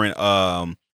different what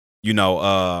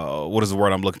is the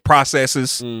word I'm looking?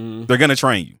 Processes. Mm-hmm. They're gonna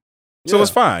train you. So it's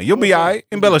fine. You'll be all right.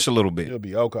 Embellish a little bit. You'll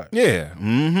be okay. Yeah.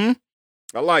 Mm-hmm.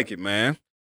 I like it, man.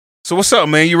 So what's up,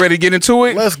 man? You ready to get into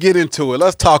it? Let's get into it.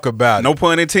 Let's talk about it. No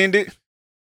pun intended.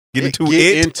 Get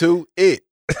into it.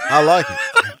 I like it.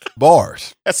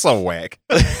 Bars. That's so whack.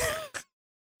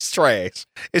 It's trash.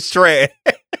 It's trash.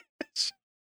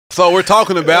 So we're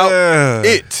talking about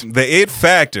it. The it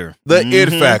factor. The it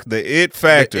factor. The it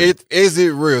factor. Is it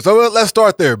real? So let's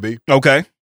start there, B. Okay.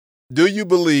 Do you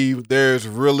believe there's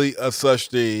really a such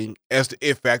thing as the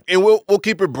it factor? And we'll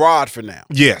keep it broad for now.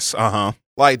 Yes.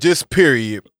 Like just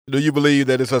period. Do you believe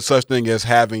that it's a such thing as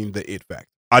having the it factor?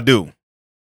 I do.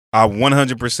 I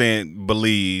 100%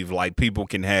 believe like people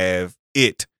can have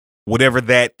it, whatever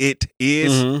that it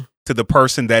is, to the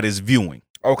person that is viewing.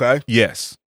 Okay.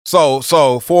 Yes. So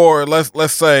for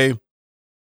let's say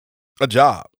a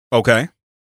job. Okay.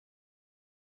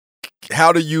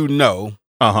 How do you know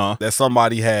that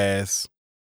somebody has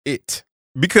it?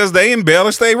 Because they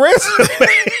embellish their resume.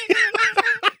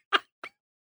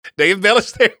 They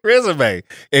embellished their resume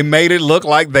and made it look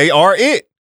like they are it.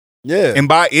 Yeah. And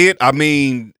by it, I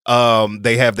mean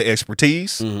they have the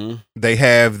expertise. Mm-hmm. They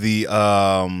have the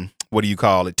what do you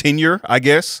call it? Tenure, I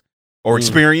guess, or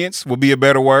experience would be a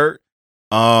better word.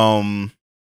 I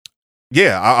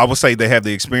would say they have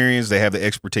the experience, they have the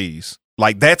expertise.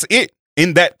 Like that's it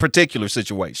in that particular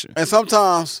situation. And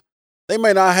sometimes they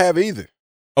may not have either.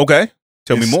 Okay.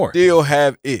 Tell me more. Still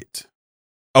have it.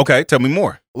 Okay, tell me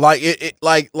more. Like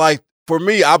like for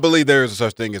me, I believe there is a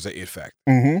such thing as an it factor.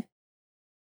 Mm-hmm.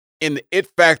 And the it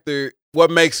factor, what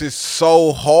makes it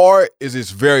so hard is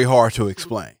it's very hard to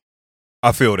explain.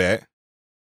 I feel that.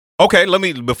 Okay,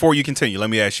 before you continue, let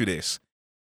me ask you this.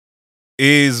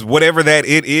 Is whatever that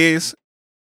it is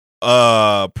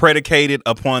predicated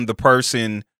upon the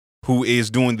person who is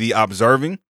doing the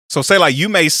observing? So say like you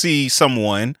may see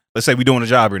someone, let's say we're doing a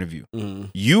job interview. Mm-hmm.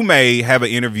 You may have an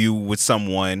interview with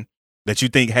someone that you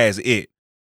think has it.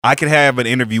 I could have an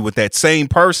interview with that same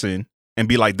person and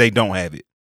be like, they don't have it.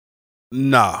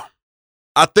 Nah.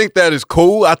 I think that is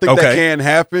cool. I think that can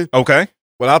happen. Okay.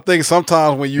 But I think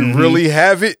sometimes when you really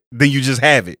have it, then you just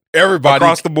have it. Everybody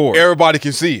across the board. Everybody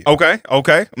can see it. Okay.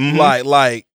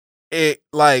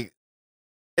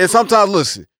 And sometimes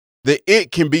listen,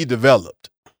 it can be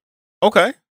developed.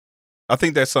 Okay. I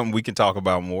think that's something we can talk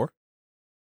about more.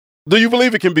 Do you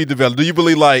believe it can be developed? Do you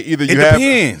believe either you have? It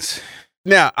depends.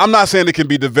 Now, I'm not saying it can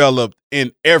be developed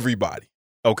in everybody.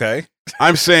 Okay.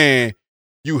 I'm saying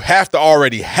you have to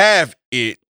already have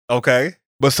it. Okay.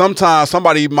 But sometimes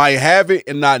somebody might have it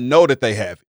and not know that they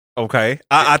have it. Okay.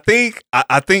 I think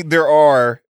there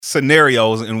are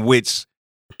scenarios in which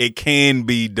it can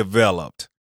be developed.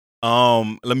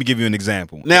 Let me give you an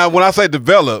example. Now, when I say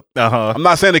develop, I'm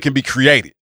not saying it can be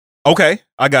created. Okay.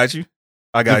 I got you.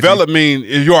 Develop mean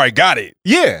you already got it.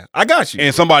 Yeah, I got you.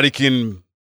 And somebody can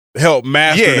help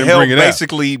master it and bring it out.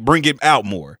 Basically bring it out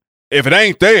more. If it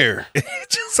ain't there. It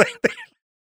just ain't there.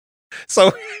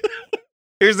 So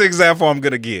here's the example I'm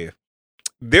going to give.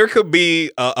 There could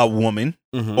be a woman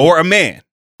or a man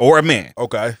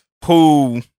okay,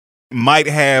 who might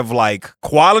have like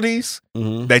qualities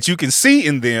that you can see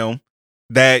in them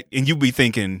and you be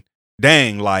thinking,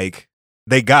 dang, like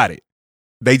they got it.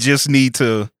 They just need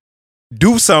to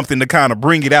do something to kind of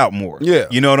bring it out more. Yeah.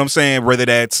 You know what I'm saying? Whether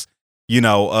that's,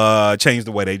 change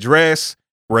the way they dress,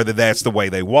 whether that's the way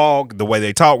they walk, the way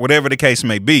they talk, whatever the case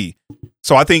may be.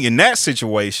 So I think in that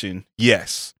situation,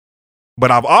 yes.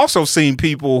 But I've also seen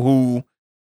people who,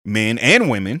 men and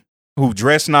women, who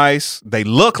dress nice. They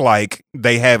look like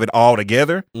they have it all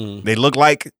together. They look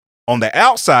like on the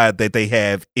outside that they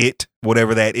have it,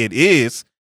 whatever that it is.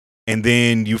 And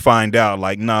then you find out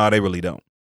like, nah, they really don't.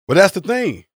 But that's the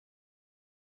thing.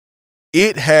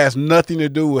 It has nothing to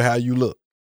do with how you look.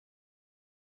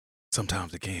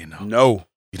 Sometimes it can, though. No.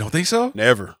 You don't think so?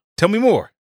 Never. Tell me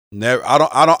more. Never.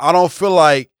 I don't feel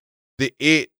like the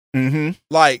it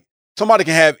like somebody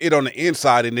can have it on the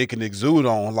inside and it can exude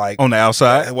on like on the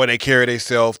outside. Where they carry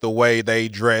themselves, the way they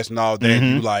dress and all that.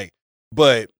 You like,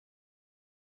 but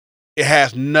it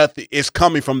has nothing, it's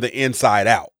coming from the inside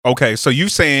out. Okay, so you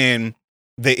saying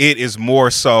the it is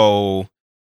more so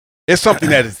it's something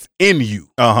that is in you.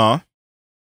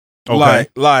 Okay.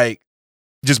 Like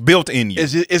just built in you.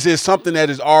 Is it something that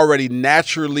is already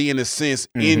naturally, in a sense,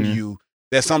 in you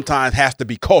that sometimes has to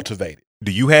be cultivated?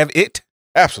 Do you have it?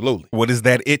 Absolutely. What is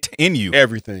that it in you?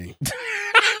 Everything.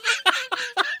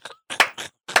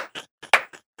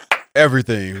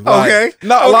 Everything. Okay.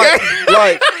 No,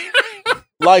 okay.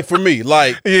 Like for me,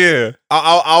 yeah.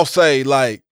 I'll say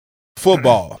like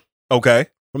football. Okay.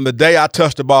 From the day I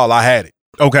touched the ball, I had it.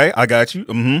 Okay, I got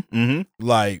you.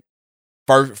 Like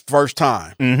first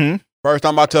time. First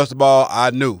time I touched the ball, I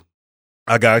knew.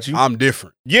 I got you. I'm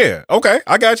different. Yeah. Okay.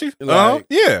 I got you.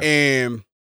 Yeah. And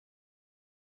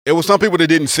it was some people that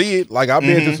didn't see it. Like I've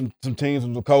been to some teams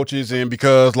and some coaches, and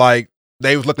because like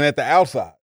they was looking at the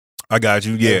outside. I got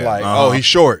you. Yeah. Like, oh, he's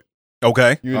short.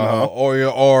 Okay. You know,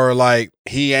 or like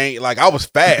he ain't like I was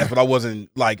fast, but I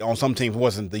wasn't like on some teams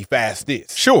wasn't the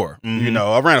fastest. Sure. You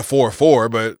know, I ran a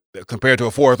 4.4, but compared to a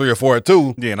 4.3 or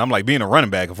 4.2. Yeah, and I'm like being a running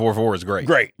back, a 4.4 is great.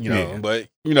 Great. You know, but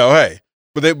hey.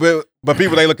 But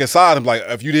people they look at size and like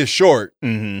if you this short,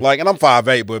 like and I'm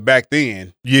 5'8", but back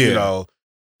then, you know,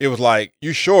 it was like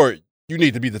you short, you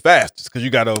need to be the fastest because you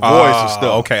got a voice and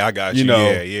stuff. Okay, I got you. You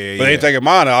know, But they taking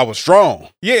mine, I was strong.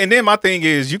 Yeah, and then my thing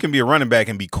is you can be a running back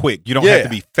and be quick. You don't have to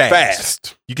be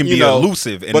fast. You can be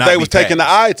elusive and but not they was be taking the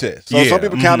eye test. So some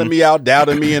people counted me out,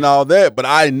 doubted me and all that, but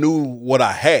I knew what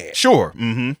I had. Sure.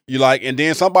 You like, and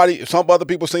then some other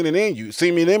people seen it in you.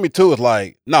 See me in me too. It's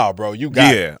like, nah, bro, you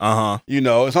got it. You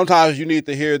know, and sometimes you need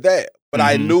to hear that. But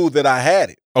I knew that I had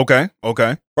it. Okay.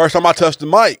 First time I touched the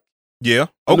mic. Yeah.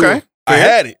 Okay. I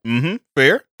had it.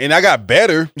 Fair. And I got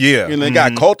better. Yeah. And it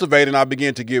got cultivated and I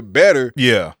began to get better.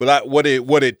 Yeah. But what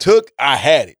it took, I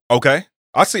had it. Okay.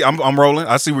 I see. I'm rolling.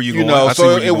 I see where you're going. You know,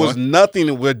 so it was nothing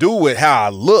to do with how I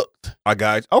looked. I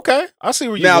got you. Okay. I see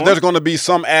where you're going. Now, there's going to be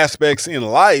some aspects in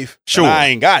life sure I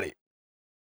ain't got it.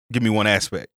 Give me one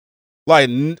aspect. Like,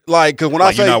 because when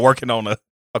I say you're not working on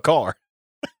a car.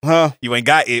 Huh? You ain't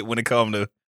got it when it comes to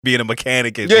being a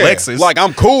mechanic at Lexus. Like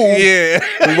I'm cool. Yeah.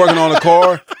 Working on a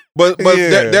car. But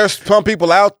there's some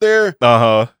people out there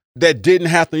that didn't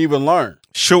have to even learn.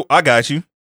 Sure, I got you.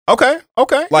 Okay.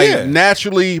 Like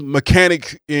naturally,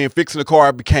 mechanics and fixing the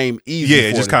car became easy.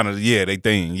 Yeah, just kind of they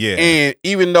thing. Yeah. And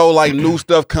even though like new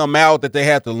stuff come out that they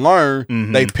have to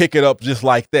learn, they pick it up just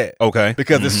like that. Okay.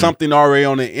 Because it's something already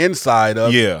on the inside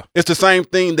of. Yeah. It's the same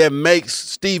thing that makes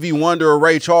Stevie Wonder or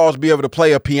Ray Charles be able to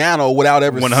play a piano without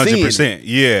ever 100%.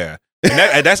 Yeah.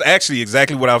 And that's actually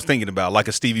exactly what I was thinking about, like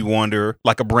a Stevie Wonder,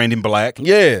 like a Brandon Black.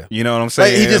 Yeah. You know what I'm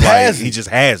saying? Like, he just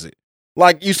has it.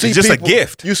 Like you see, it's just people, a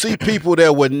gift. You see people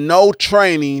that with no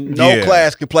training, no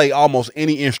class can play almost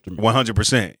any instrument.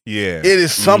 100%. Yeah. It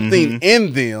is something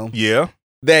in them. Yeah.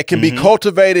 That can be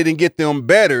cultivated and get them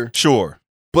better. Sure.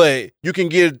 But you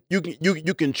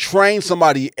can train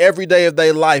somebody every day of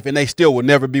their life and they still will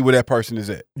never be where that person is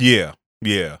at. Yeah.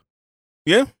 Yeah.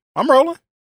 Yeah. I'm rolling.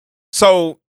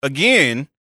 So again,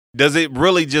 does it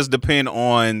really just depend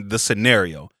on the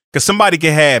scenario? Because somebody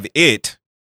can have it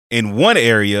in one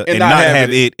area and not have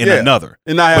it in another.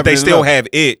 And not have but they still have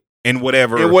it in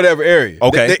whatever area.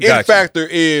 Okay. The it factor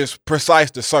is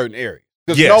precise to certain areas.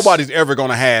 Because nobody's ever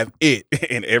gonna have it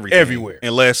in everything. Everywhere.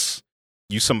 Unless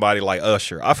you somebody like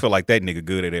Usher. I feel like that nigga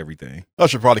good at everything.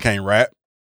 Usher probably can't rap.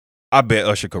 I bet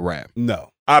Usher could rap. No.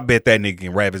 I bet that nigga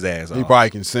can rap his ass off. He probably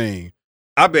can sing.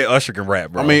 I bet Usher can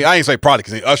rap, bro. I mean, I ain't say probably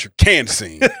can sing. Usher can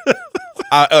sing.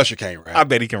 Usher can't rap. I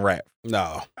bet he can rap.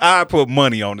 No. I put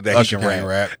money on it that Usher he can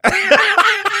rap.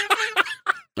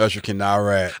 Usher cannot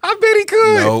rap. I bet he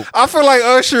could. Nope. I feel like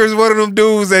Usher is one of them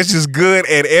dudes that's just good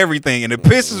at everything, and it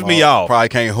pisses me off. Probably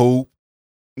can't hoop.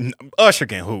 Usher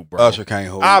can hoop, bro. Usher can't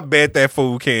hoop. I bet that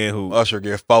fool can hoop. Usher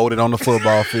get folded on the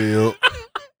football field.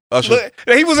 Usher,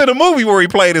 he was in a movie where he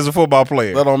played as a football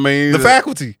player. That don't mean The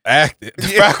Faculty. Acted. The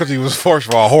Faculty was first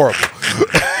of all horrible.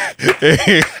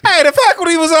 Hey, The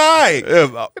Faculty was alright.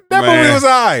 That movie was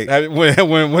alright.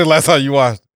 When last time you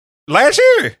watched? Last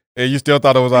year. And you still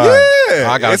thought it was alright?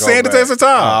 Yeah, it's stand the test of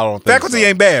time. I don't think Faculty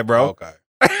ain't bad, bro. Okay.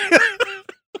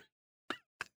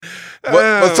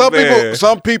 But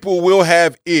some people will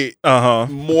have it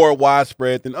more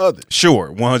widespread than others.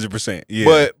 Sure, 100%.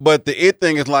 Yeah. But the it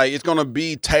thing is like it's gonna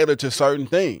be tailored to certain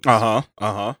things.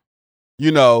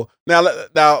 You know. Now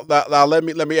let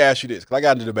me ask you this, because I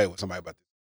got into a debate with somebody about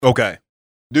this. Okay.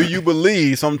 Do you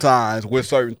believe sometimes with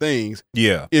certain things,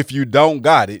 yeah, if you don't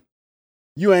got it,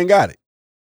 you ain't got it?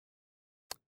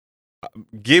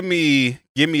 Give me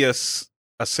a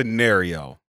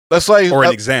scenario. Let's say or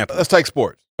an example. Let's take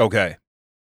sports. Okay.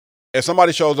 If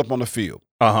somebody shows up on the field,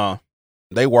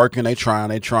 they working, they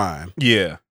trying.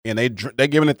 Yeah. And they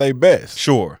giving it their best.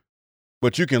 Sure.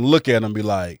 But you can look at them and be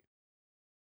like,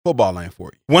 football ain't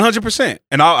for you. 100%.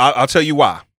 And I'll tell you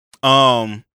why.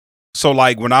 So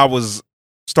like when I was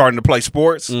starting to play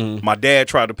sports, my dad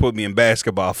tried to put me in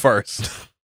basketball first.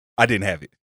 I didn't have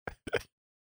it.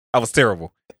 I was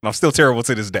terrible. And I'm still terrible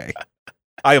to this day.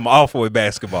 I am awful at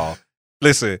basketball.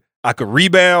 Listen, I could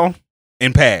rebound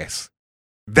and pass.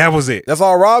 That was it. That's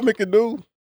all Rodman could do.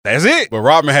 That's it. But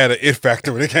Rodman had an it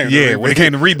factor when it came to rebound. When it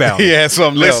came to rebounding. He had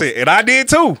something else. Listen, and I did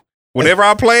too. Whenever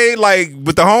I played like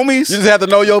with the homies. You just had to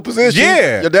know your position.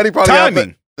 Yeah. Your daddy probably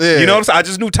timing. Yeah. You know what I'm saying? I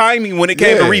just knew timing when it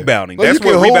came to rebounding. Well, that's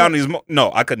what rebounding is.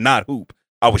 No, I could not hoop.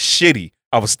 I was shitty.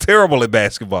 I was terrible at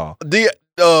basketball.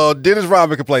 Dennis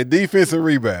Rodman could play defense and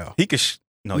rebound. He could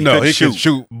he could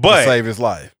shoot but to save his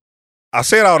life. I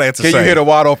said all that to say. Can you hit a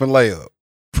wide open layup?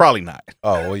 Probably not.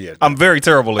 Oh, well, yeah. I'm very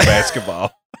terrible at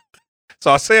basketball.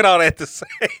 So I said all that to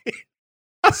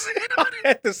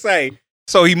say.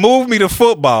 So he moved me to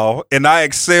football, and I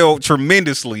excelled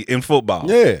tremendously in football.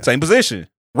 Yeah. Same position,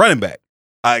 running back.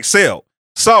 I excelled.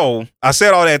 So I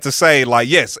said all that to say, like,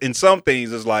 yes, in some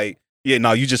things it's like, yeah,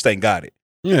 no, you just ain't got it.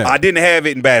 Yeah. I didn't have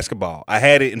it in basketball. I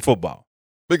had it in football.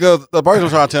 Because the person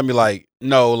was trying to tell me, like,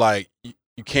 no, like,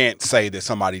 you can't say that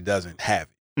somebody doesn't have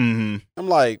it. Mm-hmm. I'm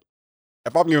like,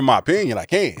 if I'm giving my opinion, I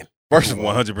can. First of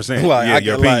all, 100%. Like, yeah,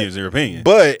 your opinion is your opinion.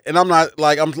 But, and I'm not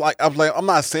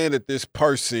saying that this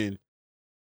person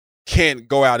can't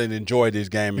go out and enjoy this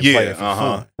game and play it for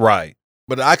fun. Right.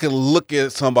 But I can look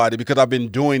at somebody, because I've been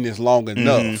doing this long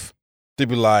enough to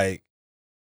be like,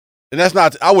 and that's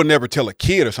not, I would never tell a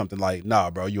kid or something like, nah,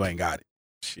 bro, you ain't got it.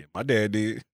 Shit, my dad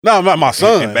did. No, I'm not my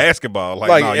son. In basketball.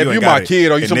 Like nah, if you're my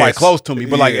kid or you somebody close to me,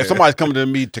 but like if somebody's coming to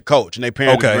me to coach and they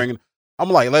parents bringing,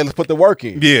 I'm like, let's put the work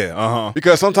in. Yeah,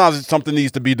 Because sometimes something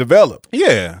needs to be developed.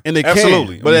 Yeah, and they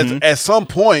absolutely. Can. But at some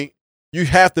point, you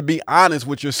have to be honest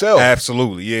with yourself.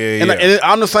 Absolutely, yeah. And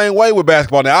I'm the same way with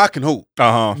basketball. Now I can hoop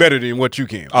better than what you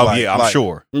can. Oh yeah, I'm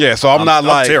sure. Yeah, so I'm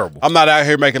not terrible. I'm not out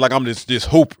here making like I'm this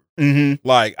hooper. Mm-hmm.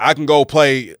 Like I can go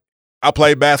play. I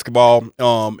played basketball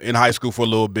in high school for a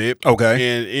little bit.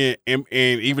 Okay. And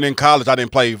even in college, I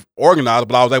didn't play organized,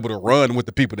 but I was able to run with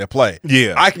the people that play.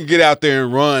 Yeah. I can get out there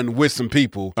and run with some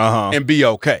people and be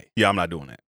okay. Yeah, I'm not doing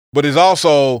that. But it's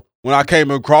also when I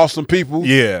came across some people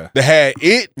that had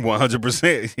it.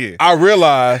 100%. Yeah. I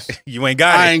realized you ain't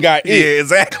got it. I ain't got it. Yeah,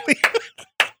 exactly.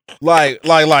 Like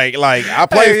I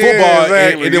played football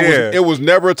and it was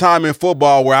never a time in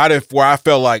football where I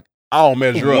felt like I don't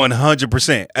measure up.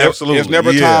 100%. Absolutely. There's never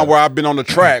a time where I've been on the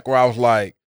track where I was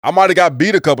like, I might have got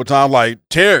beat a couple times, like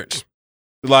Terrence,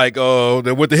 like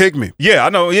with the Hickman. Yeah, I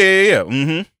know. Yeah.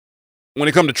 Mm-hmm. When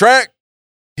it comes to track,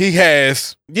 he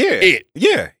has it.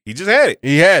 Yeah, he just had it.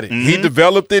 He had it. Mm-hmm. He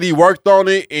developed it. He worked on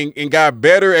it and got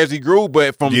better as he grew.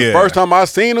 But from the first time I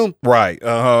seen him, right,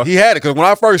 he had it. Because when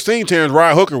I first seen Terrence,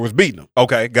 Ryan Hooker was beating him.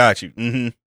 Okay, got you. Mm-hmm.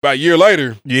 About a year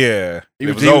later, he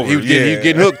was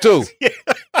getting hooked too.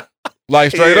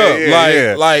 Like straight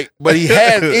up, but he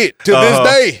has it to this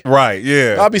day. Right,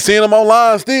 yeah. I'll be seeing him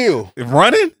online still.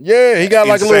 Running? Yeah, he got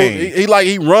like insane. A little.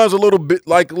 He runs a little bit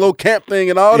like a little camp thing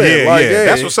and all that. Yeah.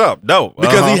 That's what's up. Dope.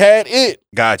 Because he had it.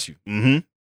 Got you. Mm-hmm.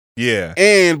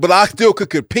 Yeah. But I still could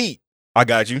compete. I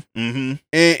got you. Mm-hmm.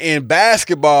 And in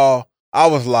basketball, I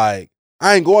was like,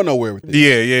 I ain't going nowhere with this.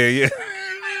 Yeah.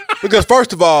 Because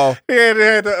first of all, he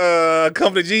had to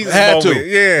come to Jesus had moment. To.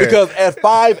 Yeah. Because at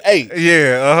 5'8",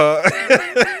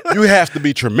 you have to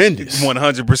be tremendous.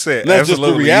 100%. That's just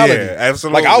the reality. Yeah,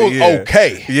 absolutely. Like I was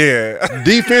okay. Yeah.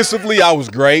 Defensively, I was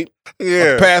great.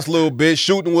 Yeah. I passed a little bit.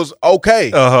 Shooting was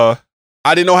okay. I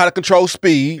didn't know how to control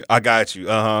speed. I got you.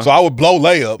 So I would blow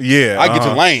layup. Yeah. I get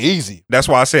to lane easy. That's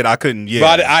why I said I couldn't. Yeah.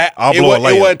 But I'll blow a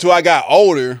layup. It wasn't until I got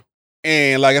older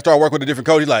and like I started working with a different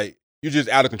coach. He's like, you're just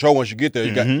out of control once you get there.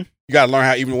 You got to learn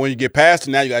how, even when you get past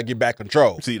it, now you got to get back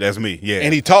control. See, that's me. Yeah.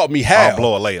 And he taught me how. I'll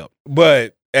blow a layup.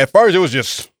 But at first, it was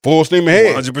just full steam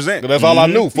ahead. 100%. That's all I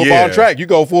knew. Football and track, you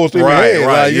go full steam ahead.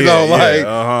 Right.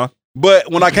 Like,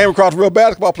 But when I came across real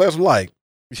basketball players, I'm like,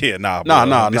 nah,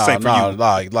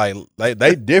 like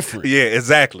they different. Yeah,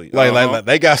 exactly. Like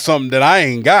they got something that I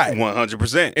ain't got.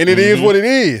 100%. And it is what it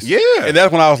is. Yeah. And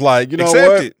that's when I was like, you know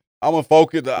what? I'm gonna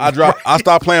focus. I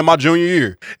stopped playing my junior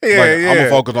year. I'm gonna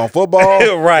focus on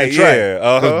football, right? And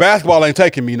track. Because basketball ain't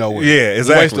taking me nowhere. Yeah,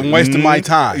 exactly. I'm wasting my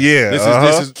time. Yeah,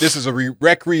 this is a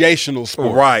recreational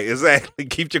sport. Right, exactly.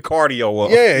 Keep your cardio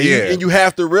up. Yeah. And you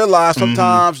have to realize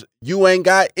sometimes you ain't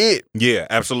got it. Yeah,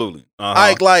 absolutely.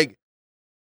 Like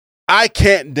I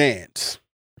can't dance.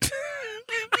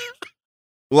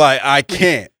 Like I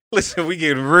can't. Listen, we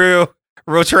get real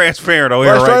transparent over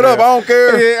here. Straight up, I don't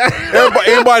care. Yeah.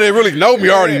 Everybody that really know me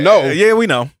already know. Yeah, we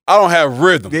know. I don't have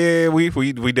rhythm. Yeah, we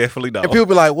definitely know. And people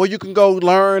be like, well, you can go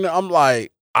learn. I'm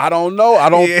like, I don't know. I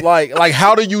don't like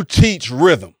how do you teach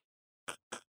rhythm?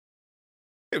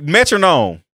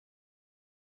 Metronome.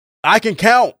 I can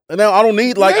count. And now I don't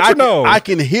need I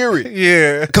can hear it.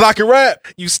 Yeah. Because I can rap.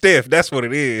 You stiff. That's what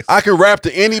it is. I can rap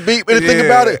to any beat. But the thing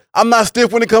about it, I'm not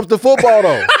stiff when it comes to football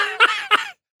though.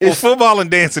 Well, football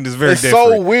and dancing is very different.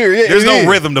 It's so weird. There's no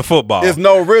rhythm to football. There's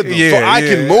no rhythm. So I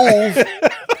can move.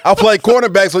 I play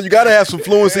cornerback, so you got to have some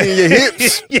fluency in your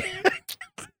hips.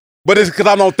 But it's because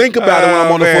I don't think about it when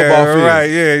I'm on the football field. Right,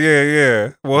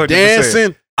 yeah. 100%.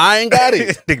 Dancing, I ain't got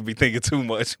it. Nigga be thinking too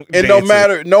much. And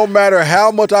no matter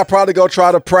how much I probably go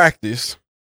try to practice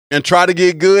and try to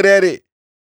get good at it,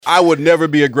 I would never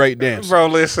be a great dancer. Bro,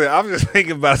 listen, I'm just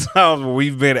thinking about times when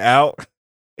we've been out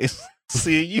and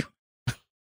seeing you.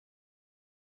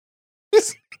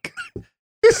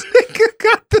 This nigga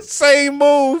got the same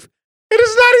move. And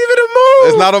it's not even a move.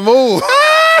 It's not a move.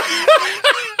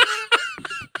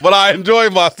 But I enjoy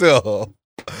myself.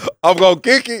 I'm going to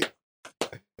kick it.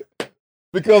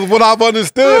 Because what I've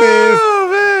understood is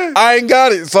I ain't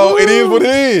got it. So it is what it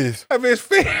is. I mean, it's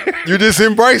fair. You just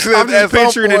embrace it. I'm just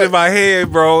picturing it in my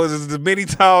head, bro. The many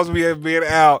times we have been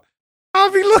out,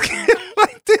 I'll be looking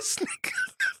like this nigga.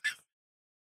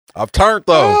 I've turned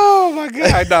though. Oh my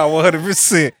God, not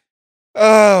 100%.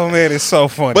 Oh man, it's so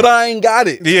funny. But I ain't got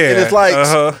it. Yeah, and it's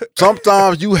like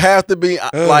sometimes you have to be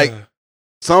like.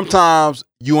 Sometimes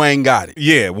you ain't got it.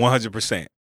 Yeah, 100%.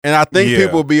 And I think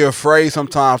people be afraid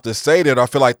sometimes to say that. I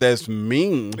feel like that's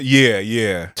mean.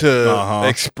 Yeah. To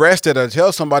express that or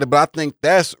tell somebody, but I think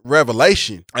that's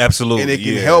revelation. Absolutely, and it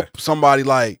can help somebody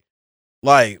like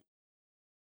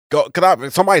go.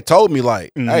 Somebody told me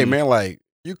like, hey man, like.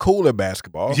 You cool at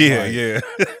basketball. Yeah.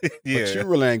 But you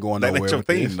really ain't going nowhere with this.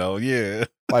 Thing, though. Yeah.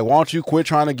 Like, why don't you quit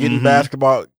trying to get in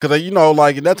basketball? Because,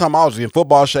 like, at that time I was in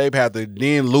football shape, had to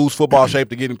then lose football shape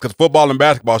to get in, because football and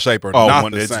basketball shape are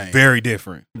not the same. It's very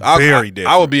different. Very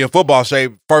different. I would be in football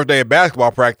shape first day of basketball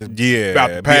practice. Yeah. About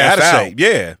to pass out. Shape.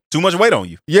 Yeah. Too much weight on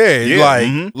you.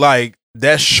 Yeah. Like,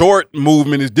 that short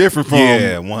movement is different from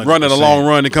running a long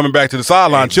run and coming back to the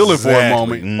sideline, chilling for a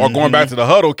moment, or going back to the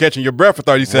huddle, catching your breath for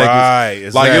 30 seconds. Right,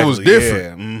 exactly. Like, it was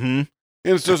different. Yeah. And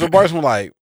it's just a person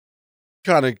like,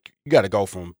 you got to go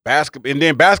from basketball, and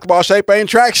then basketball shape ain't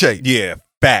track shape. Yeah,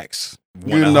 facts.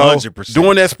 100%.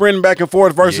 Doing that sprinting back and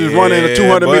forth versus running a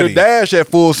 200-meter dash at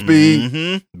full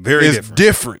speed is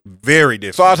different. Very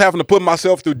different. So I was having to put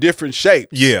myself through different shapes.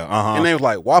 Yeah, And they was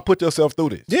like, why put yourself through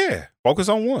this? Yeah, focus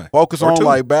on one. Focus on two.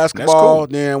 like basketball. Cool.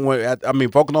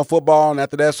 Then focus on football, and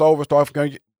after that's over, start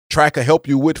track will help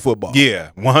you with football.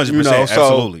 Yeah, 100%. So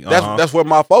absolutely. That's where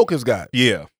my focus got.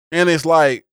 Yeah. And it's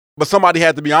like, but somebody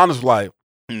had to be honest, like,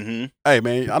 hey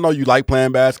man, I know you like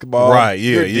playing basketball. Right,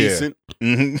 yeah, you're decent.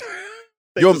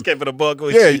 They just kept it a buck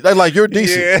with you. They're like, you're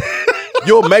decent. Yeah.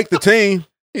 You'll make the team.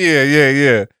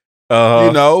 Yeah.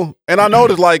 And I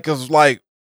noticed because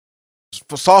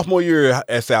for sophomore year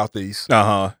at Southeast,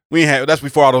 we ain't that's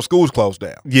before all those schools closed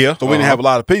down. Yeah. So we didn't have a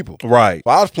lot of people. Right.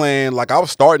 So I was playing, I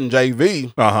was starting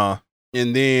JV.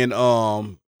 And then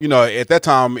at that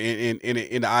time in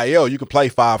the IL, you could play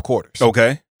 5 quarters.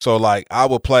 Okay. So I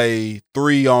would play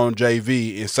 3 on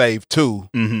JV and save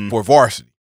 2 for varsity.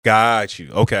 Got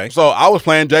you. Okay. So I was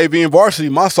playing JV and varsity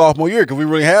my sophomore year because we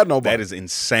really had nobody. That is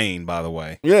insane, by the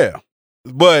way. Yeah.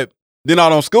 But then all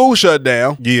those schools shut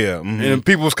down. Yeah. And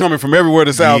people was coming from everywhere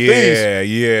to Southeast.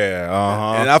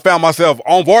 Yeah. And I found myself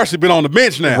on varsity, been on the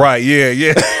bench now. Right.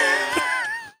 Yeah.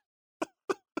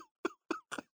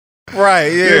 Right.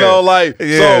 Yeah.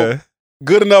 So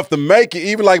good enough to make it.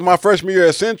 Even my freshman year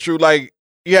at Central,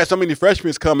 you had so many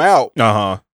freshmen come out.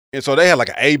 And so they had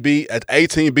an A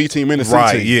team, B team, and a C team.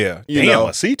 Right, yeah.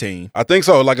 A C team? I think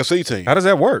so, a C team. How does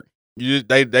that work?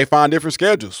 They find different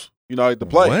schedules, to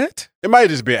play. What? It might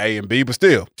just be A and B, but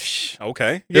still.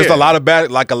 Okay. There's a lot of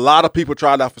a lot of people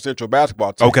tried out for Central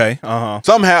basketball team. Okay.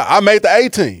 Somehow I made the A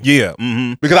team. Yeah.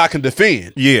 Because I can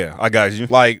defend. Yeah, I got you.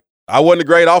 I wasn't a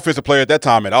great offensive player at that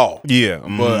time at all. Yeah.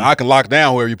 But I can lock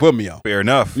down whoever you put me on. Fair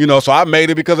enough. So I made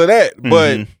it because of that.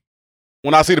 But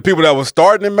when I see the people that was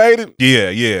starting and made it,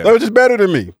 yeah, they were just better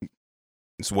than me.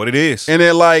 It's what it is. And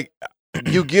then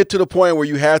you get to the point where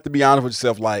you have to be honest with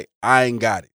yourself, I ain't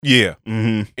got it. Yeah.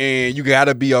 And you got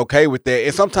to be okay with that.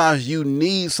 And sometimes you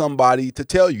need somebody to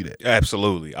tell you that.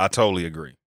 Absolutely. I totally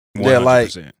agree.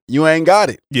 100%. Yeah, you ain't got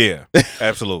it. Yeah,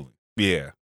 absolutely.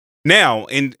 Yeah. Now,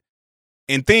 in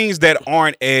things that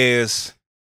aren't as,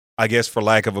 I guess for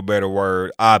lack of a better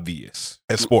word, obvious.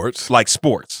 As sports. Like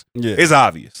sports. Yeah. It's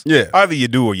obvious. Yeah. Either you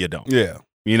do or you don't. Yeah.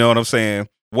 You know what I'm saying?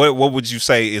 What would you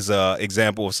say is a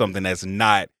example of something that's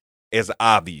not as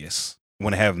obvious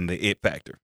when having the it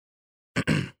factor?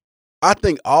 I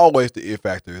think always the it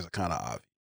factor is kind of obvious.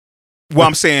 Well,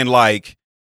 I'm saying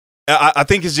I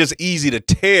think it's just easy to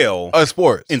tell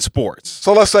sports. In sports.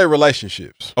 So let's say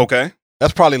relationships. Okay.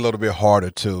 That's probably a little bit harder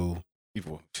to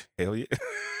hell yeah.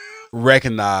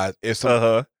 recognize if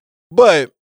some,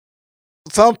 but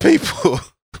some people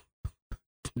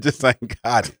just ain't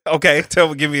got it. Okay,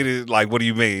 give me the what do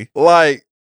you mean?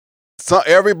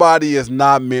 Everybody is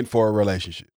not meant for a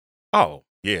relationship. Oh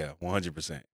yeah,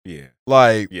 100%. Yeah,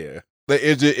 yeah.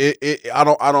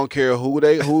 I don't care who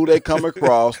they come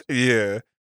across. Yeah,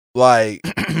 now,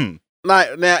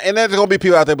 and there's gonna be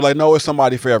people out there be like, no, it's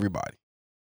somebody for everybody,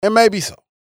 and maybe so.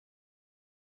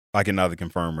 I can neither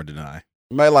confirm or deny.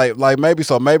 Maybe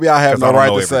so. Maybe I have no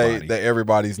right to say that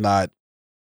everybody's not,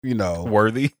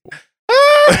 worthy.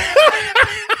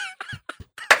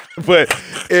 But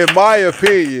in my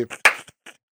opinion,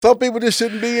 some people just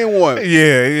shouldn't be in one.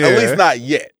 Yeah. At least not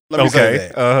yet. Let me say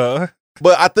that.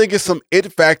 But I think it's some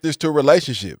it factors to a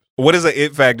relationship. What is an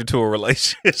it factor to a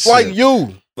relationship? Like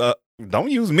you.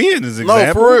 Don't use me as an example.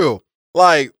 No, for real.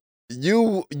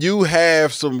 You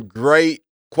have some great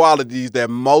qualities that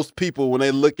most people, when they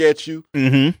look at you,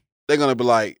 they're gonna be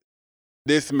like,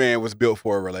 "This man was built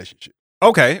for a relationship."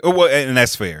 Okay, well, and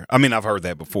that's fair. I mean, I've heard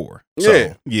that before.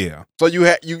 So, yeah. So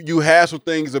you have some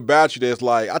things about you that's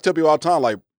I tell people all the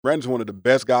time, Brandon's one of the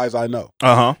best guys I know.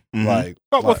 Well,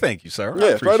 thank you, sir.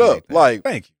 Yeah, straight up. Thank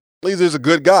you. At least he's a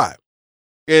good guy.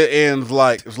 And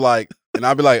and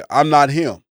I'd be like, I'm not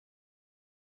him.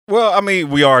 Well, I mean,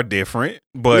 we are different,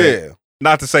 but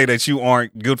not to say that you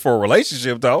aren't good for a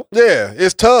relationship, though. Yeah,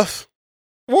 it's tough.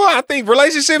 Well, I think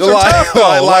relationships are tough,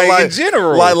 though. In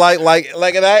general. And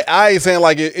I ain't saying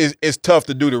it's tough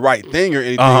to do the right thing or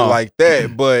anything like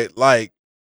that, but I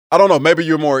don't know. Maybe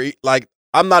you're more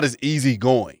I'm not as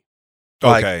easygoing.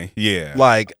 Okay, yeah.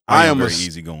 I am very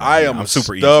easygoing. I am I'm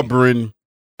super stubborn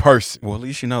person. Well, at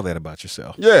least you know that about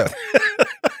yourself. Yeah.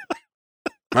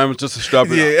 I'm just a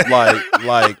stubborn.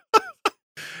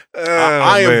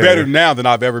 I am better now than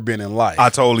I've ever been in life. I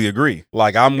totally agree.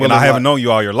 I'm willing. And I haven't known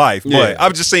you all your life, but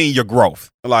I'm just seeing your growth.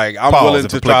 I'm willing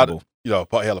to try to,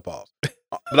 hella pause.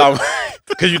 But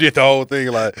because you did the whole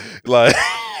thing,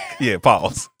 yeah,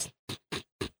 pause.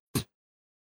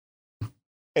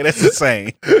 And that's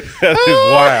insane. That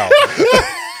is wild.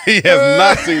 He has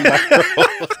not seen my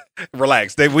girl.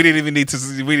 Relax. We didn't even need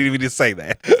to say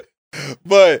that.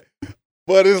 But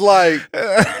it's like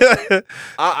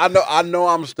I know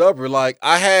I'm stubborn. Like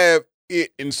I have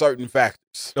it in certain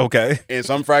factors. Okay. And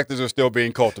some factors are still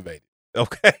being cultivated.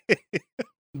 Okay.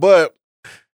 But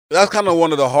that's kind of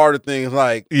one of the harder things,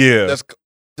 like that's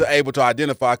able to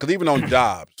identify. Because even on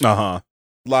jobs,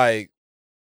 like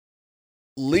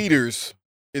leaders,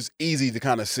 it's easy to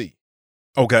kind of see.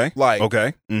 Okay. Like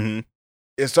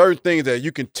it's certain things that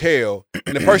you can tell,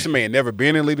 and the person may have never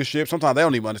been in leadership. Sometimes they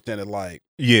don't even understand it. Like,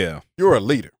 you're a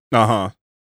leader. And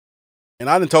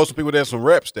I done told some people there's some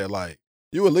reps that like,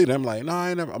 you a leader. I'm like, no, I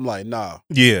ain't never. I'm like, nah.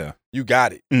 Yeah. You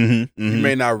got it. You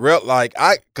may not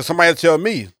because somebody had to tell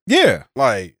me. Yeah.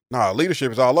 Like, nah,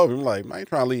 leadership is all over. I'm like, I ain't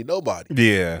trying to lead nobody.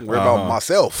 Yeah. I'm worried about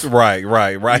myself.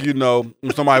 Right. You know,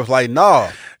 somebody was like,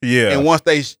 nah. Yeah. And once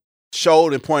they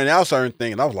showed and pointed out certain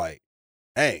things, I was like,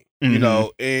 hey, you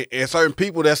know, and certain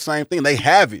people, that same thing, they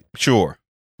have it. Sure.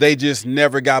 They just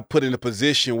never got put in a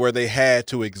position where they had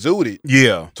to exude it.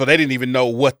 Yeah. So they didn't even know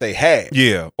what they had.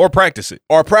 Yeah. Or practice it.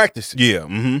 Yeah.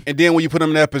 And then when you put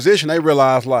them in that position, they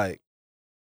realize, like,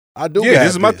 I do have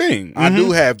this is my thing. I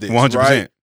do have this. 100%. Right?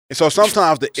 And so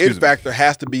sometimes the it factor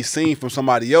has to be seen from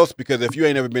somebody else, because if you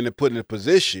ain't ever been put in a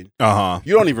position,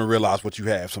 you don't even realize what you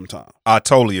have sometimes. I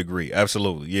totally agree.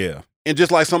 Absolutely. Yeah. And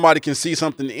just like somebody can see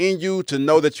something in you, to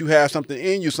know that you have something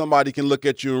in you, somebody can look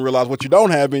at you and realize what you don't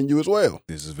have in you as well.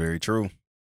 This is very true.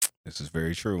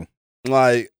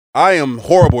 Like, I am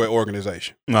horrible at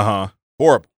organization.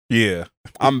 Horrible. Yeah.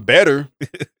 I'm better,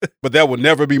 but that would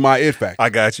never be my it factor.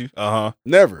 I got you.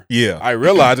 Never. Yeah. I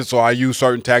realize it, so I use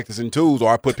certain tactics and tools,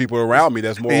 or I put people around me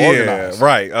that's more organized.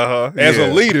 Right. As a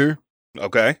leader,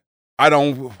 okay, I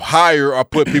don't hire or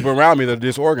put people around me that are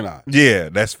disorganized. Yeah,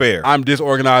 that's fair. I'm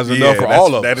disorganized enough for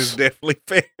all of us. That is definitely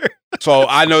fair. So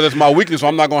I know that's my weakness, so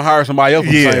I'm not going to hire somebody else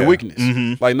with the same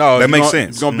weakness. Like, no, that makes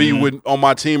sense. It's going to be on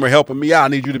my team or helping me out. I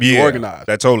need you to be organized.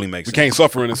 That totally makes sense. We can't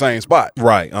suffer in the same spot.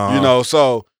 Right. You know,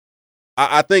 so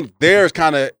I think there's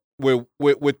kind of,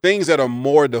 with things that are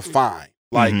more defined,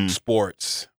 like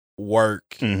sports, work,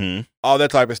 all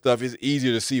that type of stuff, it's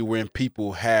easier to see when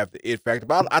people have the it factor.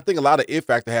 But I think a lot of it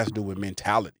factor has to do with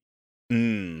mentality.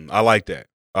 I like that.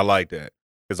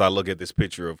 Because I look at this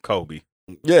picture of Kobe.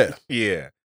 Yeah. Yeah.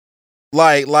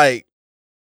 Like,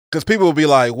 because people will be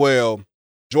like, well,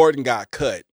 Jordan got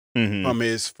cut from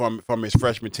his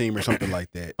freshman team or something like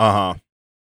that.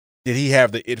 Did he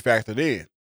have the it factor then?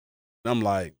 And I'm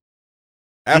like,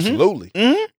 absolutely.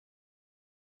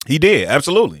 He did,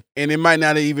 absolutely. And it might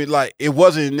not even, like, it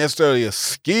wasn't necessarily a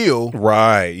skill.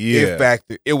 Right, yeah. It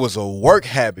factor. It was a work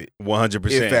habit.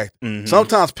 100%. It factor.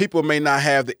 Sometimes people may not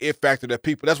have the it factor that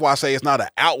people, that's why I say it's not an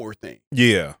outward thing.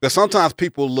 Yeah. Because sometimes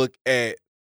people look at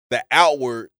the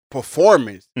outward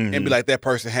performance and be like, that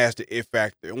person has the it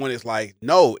factor. And when it's like,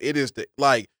 no, it is the,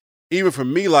 like, even for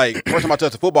me, like, first time I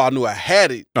touched the football, I knew I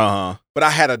had it. But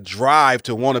I had a drive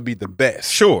to want to be the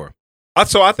best. Sure.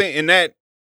 So I think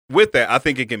with that, I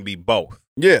think it can be both.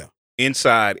 Yeah.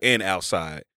 Inside and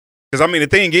outside. Because, I mean, the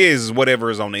thing is, whatever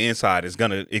is on the inside is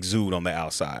going to exude on the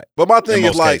outside. But my thing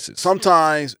is, like,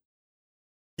 sometimes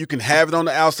you can have it on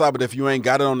the outside, but if you ain't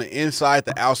got it on the inside,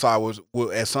 the outside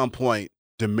will at some point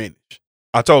diminish.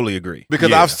 I totally agree.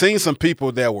 Because I've seen some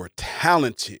people that were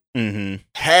talented,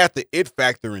 had the it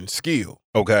factor in skill.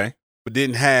 Okay. But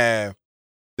didn't have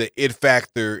the it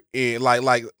factor in, like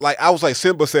I was like,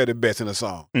 Simba said it best in the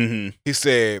song. He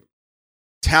said,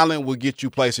 talent will get you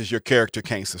places your character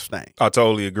can't sustain. I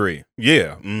totally agree.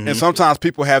 Yeah. And sometimes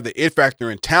people have the it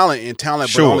factor in talent,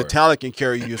 but only talent can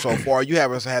carry you so far. You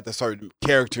have to have the certain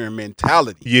character and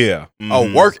mentality. Yeah.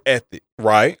 A work ethic.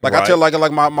 Right. Like I tell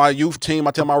like my youth team,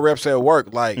 I tell my reps at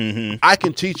work, like, I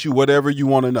can teach you whatever you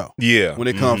want to know. Yeah. When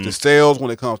it comes to sales,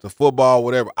 when it comes to football,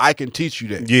 whatever, I can teach you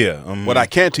that. Yeah. What I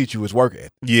can't teach you is work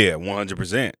ethic. Yeah,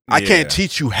 100%. I can't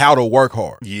teach you how to work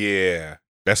hard. Yeah.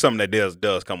 That's something that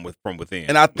does come from within.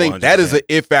 And I think 100%. That is an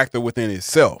it factor within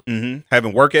itself.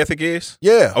 Having work ethic is?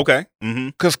 Yeah. Okay.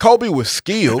 Because Kobe was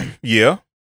skilled. Yeah.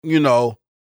 You know,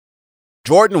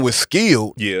 Jordan was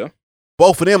skilled. Yeah.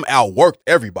 Both of them outworked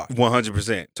everybody.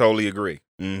 100%. Totally agree.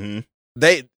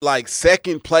 They, like,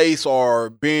 second place or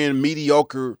being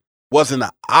mediocre wasn't an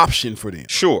option for them.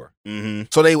 Sure.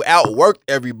 So they outworked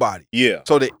everybody. Yeah.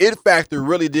 So the it factor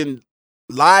really didn't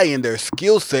lie in their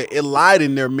skill set. It lied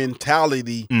in their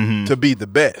mentality to be the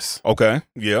best. Okay.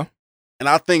 Yeah. And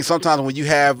I think sometimes when you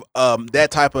have that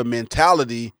type of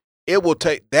mentality, it will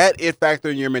take that it factor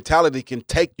in your mentality can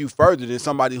take you further than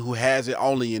somebody who has it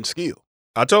only in skill.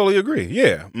 I totally agree.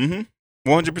 Yeah.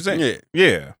 100%. Yeah.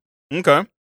 Yeah. Okay.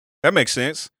 That makes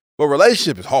sense. But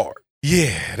relationship is hard.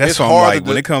 Yeah, that's It's what I'm hard like. to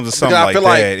When do- it comes to because something I like feel that,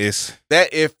 like it's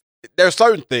that if there's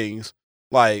certain things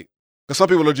like because some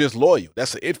people are just loyal.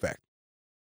 That's the it factor.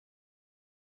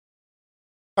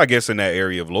 I guess in that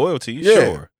area of loyalty, Yeah.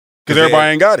 sure. Because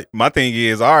everybody ain't got it. My thing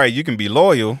is, all right, you can be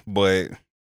loyal, but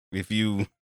if you,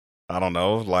 I don't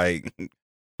know, like,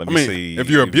 let me see. If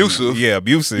you're abusive,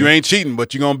 abusive. you ain't cheating,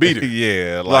 but you gonna beat her.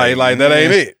 Yeah, like that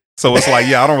ain't it. So it's like,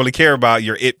 yeah, I don't really care about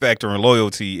your it factor and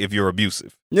loyalty if you're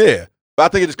abusive. Yeah, but I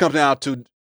think it just comes down to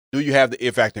do you have the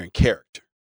it factor and character?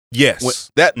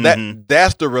 Yes, That's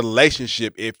the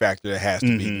relationship it factor that has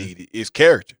to be needed is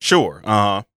character. Sure.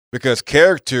 Because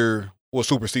character will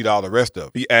supersede all the rest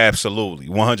of it. Absolutely,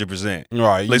 100%.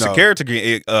 Right. Listen, character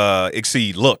can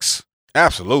exceed looks.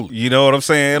 Absolutely. You know what I'm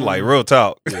saying? Like real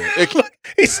talk. Yeah.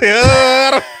 He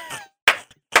said,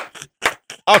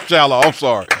 I'm shallow.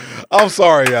 I'm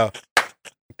sorry, y'all.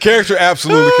 Character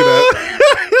absolutely can.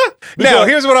 Now,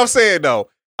 here's what I'm saying though.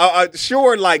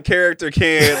 Sure, like character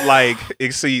can like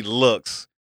exceed looks,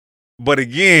 but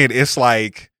again, it's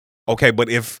like okay, but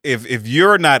if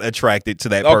you're not attracted to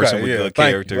that person with good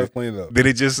character, then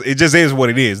it just is what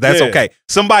it is. That's okay.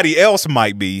 Somebody else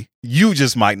might be, you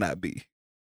just might not be,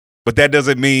 but that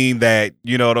doesn't mean that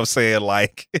you know what I'm saying.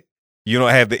 Like you don't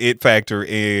have the it factor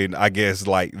in, I guess,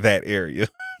 like that area.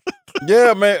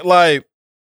 Yeah, man. Like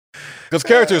because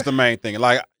character is the main thing.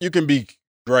 Like you can be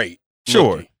great,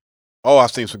 sure. Looking. Oh,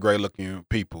 I've seen some great looking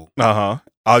people.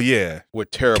 Oh yeah. With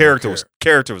terrible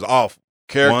character was awful.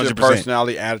 Character, 100%.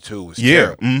 Personality, attitude was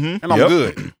terrible. And I'm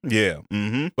good. Yeah.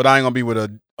 But I ain't gonna be with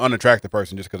an unattractive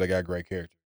person just because they got great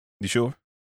character. You sure?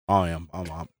 I am. I'm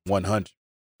 100.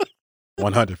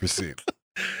 100%.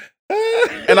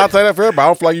 And I'll tell you that for everybody. I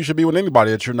don't feel like you should be with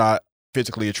anybody that you're not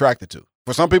physically attracted to.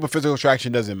 For some people, physical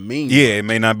attraction doesn't mean much. It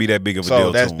may not be that big of a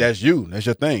deal. So that's you. That's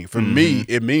your thing. For me,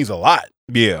 it means a lot.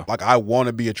 Yeah. Like I want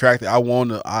to be attracted. I want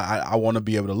to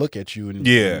be able to look at you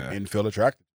and feel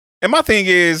attracted. And my thing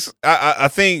is, I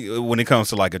think when it comes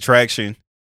to like attraction,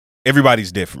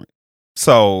 everybody's different.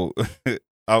 So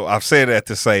I've said that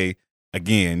to say,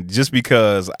 again, just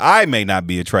because I may not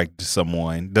be attracted to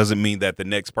someone doesn't mean that the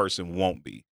next person won't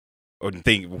be or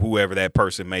think whoever that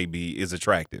person may be is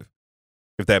attractive,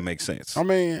 if that makes sense. I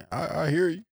mean, I hear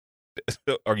you.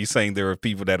 Are you saying there are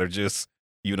people that are just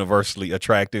universally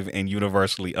attractive and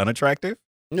universally unattractive?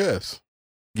 Yes.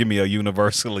 Give me a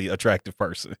universally attractive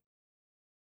person.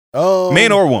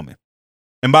 Man or woman.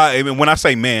 And when I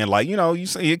say man, like, you know, you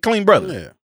say a clean brother. Yeah.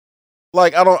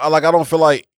 Like I don't feel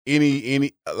like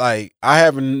any like I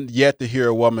haven't yet to hear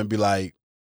a woman be like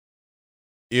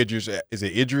Idris. Is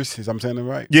it Idris? Is I'm saying it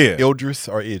right? Yeah. Idris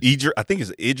or Idris? I think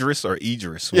it's Idris or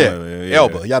Idris. Yeah.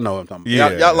 Elba. Y'all know what I'm talking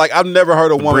about. Yeah. Y'all, like I've never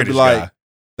heard a woman British be like guy.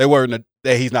 they weren't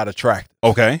that he's not attractive.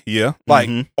 Okay. Yeah. Like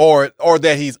or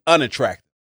that he's unattractive.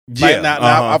 Like,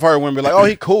 now I've heard women be like, "Oh,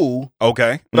 he cool."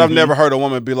 Okay. But I've never heard a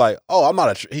woman be like, "Oh, I'm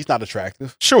not. He's not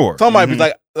attractive." Sure. Somebody be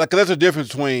like, there's a difference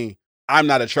between I'm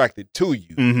not attracted to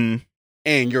you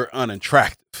and you're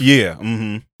unattractive. Yeah.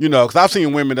 You know, because I've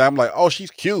seen women that I'm like, "Oh,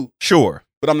 she's cute." Sure.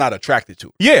 But I'm not attracted to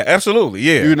her. Yeah, absolutely.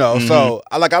 Yeah. You know, so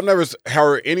I've never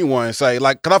heard anyone say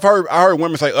like, because I heard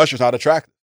women say Usher's not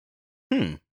attractive.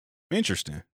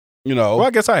 Interesting. You know, well, I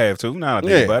guess I have to. Now I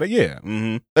think about it. Yeah.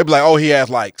 They'd be like, "Oh, he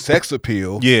has like sex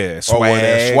appeal." Yeah,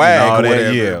 swag or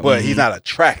whatever. Yeah. But he's not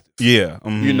attractive. Yeah.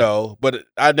 You know, but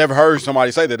I never heard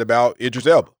somebody say that about Idris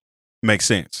Elba. Makes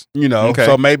sense. You know,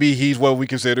 so maybe he's what we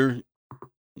consider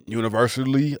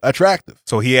universally attractive.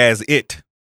 So he has it.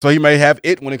 So he may have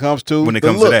it when it comes to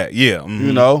to that. Yeah.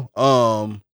 You know,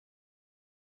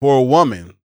 for a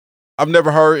woman, I've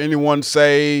never heard anyone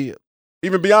say,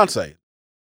 even Beyonce,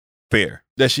 fair,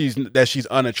 that she's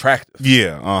unattractive.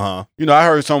 Yeah. You know, I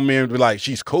heard some men be like,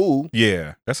 she's cool.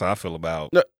 Yeah, that's how I feel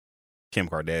about Kim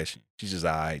Kardashian. She's just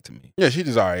alright to me. Yeah, she's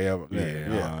just alright.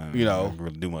 Yeah. You know, don't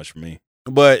really do much for me.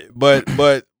 But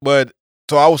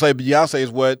so I would say Beyonce is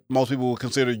what most people would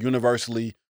consider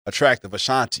universally attractive.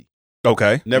 Ashanti.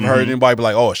 Okay. Never heard anybody be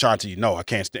like, "Oh, Ashanti, no, I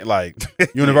can't stand." Like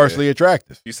universally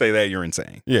attractive. You say that, you're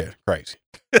insane. Yeah, crazy.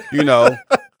 You know.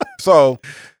 So,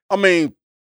 I mean,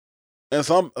 and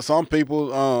some people,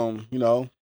 you know, I'm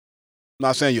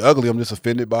not saying you're ugly. I'm just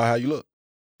offended by how you look.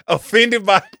 Offended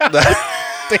by?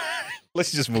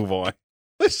 Let's just move on.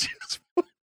 Let's just move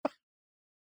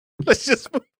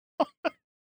on.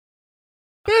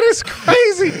 That is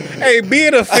crazy. Hey,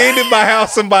 being offended by how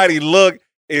somebody look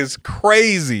is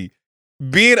crazy.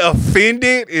 Being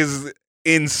offended is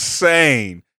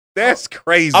insane. That's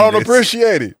crazy. I don't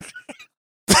appreciate it.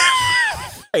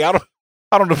 Hey, I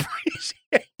don't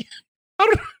appreciate you. I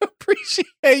don't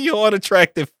appreciate your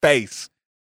unattractive face.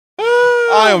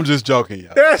 I am just joking,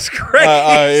 y'all. That's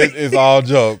crazy. It's all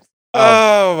jokes.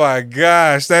 Oh my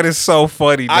gosh, that is so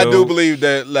funny. Dude. I do believe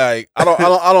that. Like, I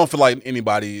don't feel like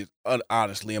anybody,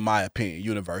 honestly, in my opinion,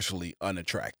 universally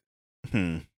unattractive.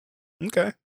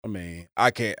 Okay. I mean,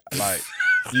 I can't like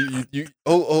who you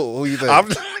think?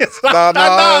 No.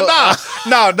 I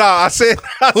said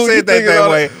that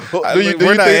way.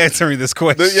 We're not answering this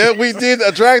question. Yeah, we did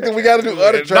attractive. We got to do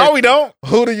unattractive. No, we don't.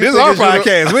 Who do you? This is our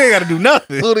podcast. We ain't got to do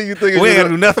nothing. Who do you think? We ain't got to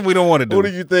do nothing we don't want to do. Who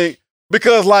do you think?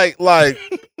 Because like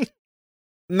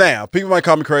now people might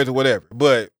call me crazy or whatever,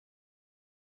 but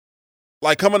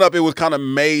like coming up, it was kind of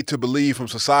made to believe from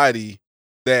society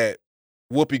that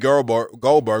Whoopi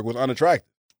Goldberg was unattractive.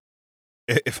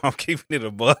 If I'm keeping it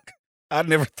a buck, I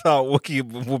never thought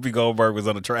Whoopi Goldberg was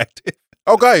unattractive.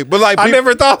 Okay, but like I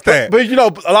never thought that. But you know,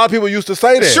 a lot of people used to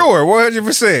say that. Sure,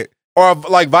 100%. Or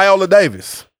like Viola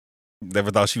Davis.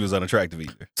 Never thought she was unattractive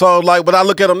either. So like, but I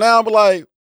look at them now, but like,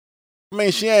 I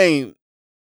mean, she ain't,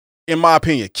 in my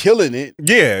opinion, killing it.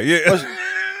 Yeah.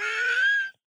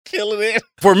 Killing it.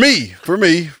 For me.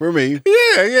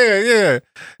 Yeah.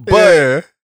 But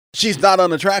she's not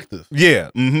unattractive. Yeah.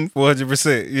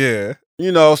 100%. Yeah.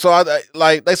 You know, so I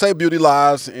like they say beauty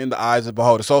lies in the eyes of the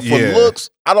beholder. So for looks,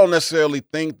 I don't necessarily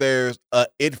think there's a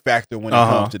it factor when it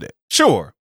comes to that.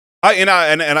 Sure.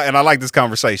 I like this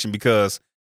conversation because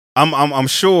I'm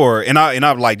sure, and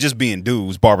I like just being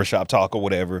dudes, barbershop talk or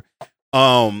whatever.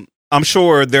 I'm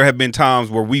sure there have been times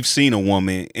where we've seen a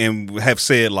woman and have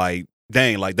said like,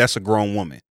 dang, like that's a grown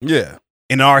woman. Yeah.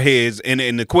 In our heads, and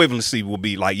the equivalency will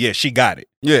be like, yeah, she got it.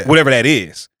 Yeah. Whatever that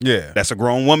is. Yeah. That's a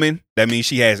grown woman. That means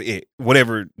she has it.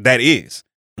 Whatever that is.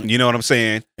 You know what I'm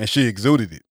saying? And she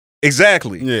exuded it.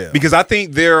 Exactly. Yeah. Because I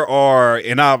think there are,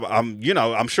 and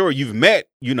I'm sure you've met,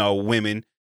 women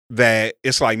that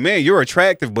it's like, man, you're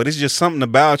attractive, but it's just something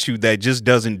about you that just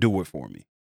doesn't do it for me.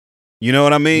 You know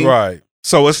what I mean? Right.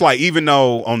 So it's like, even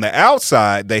though on the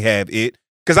outside they have it,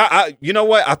 because I you know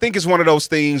what? I think it's one of those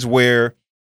things where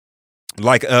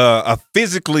like a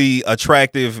physically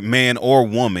attractive man or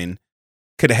woman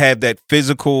could have that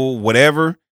physical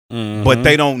whatever, but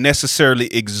they don't necessarily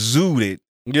exude it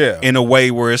in a way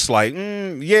where it's like,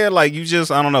 like you just,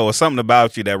 I don't know, it's something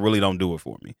about you that really don't do it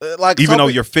for me. Like even though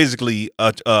you're physically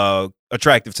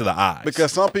attractive to the eyes.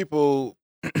 Because some people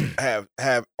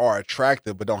are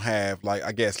attractive but don't have like,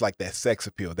 I guess, like that sex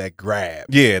appeal, that grab.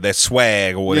 Yeah, that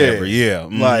swag or whatever. Yeah.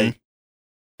 Like,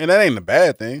 and that ain't a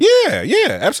bad thing.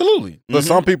 Yeah, absolutely. But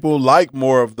some people like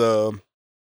more of the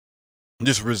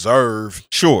just reserved.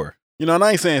 Sure. You know, and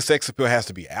I ain't saying sex appeal has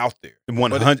to be out there.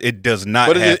 100. It does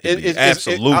not have to be.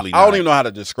 Absolutely. I don't even know how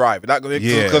to describe it.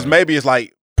 Because maybe it's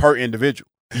like per individual.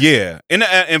 Yeah.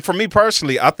 And for me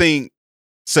personally, I think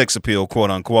sex appeal, quote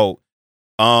unquote,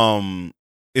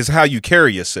 is how you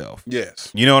carry yourself.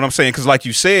 Yes. You know what I'm saying? Because like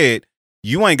you said,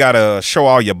 you ain't gotta show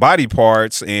all your body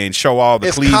parts and show all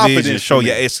the cleavage and show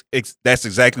you. That's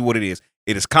exactly what it is.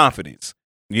 It is confidence.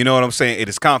 You know what I'm saying? It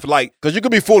is confident. Like, because you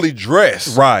could be fully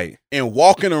dressed, right, and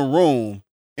walk in a room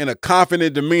in a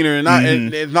confident demeanor, and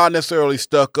and it's not necessarily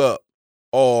stuck up,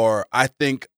 or I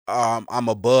think I'm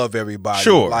above everybody.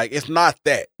 Sure, like it's not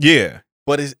that. Yeah,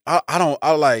 but it's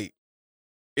I like.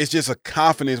 It's just a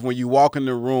confidence when you walk in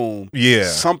the room. Yeah,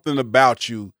 something about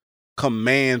you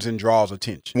commands and draws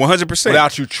attention 100%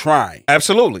 without you trying.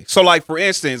 Absolutely. So like, for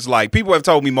instance, like people have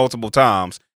told me multiple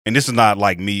times, and this is not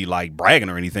like me like bragging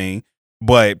or anything,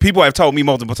 but people have told me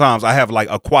multiple times I have like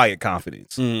a quiet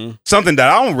confidence, something that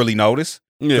I don't really notice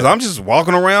because I'm just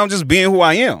walking around just being who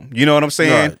I am. You know what I'm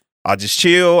saying? Right. I just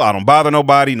chill. I don't bother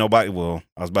nobody. Well,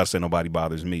 I was about to say nobody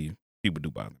bothers me. People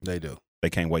do bother me. They do. They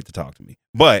can't wait to talk to me.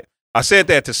 But I said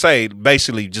that to say,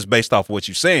 basically, just based off what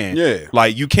you're saying,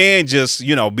 like you can just,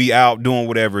 be out doing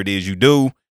whatever it is you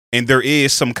do, and there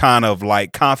is some kind of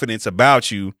like confidence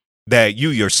about you that you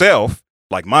yourself,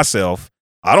 like myself,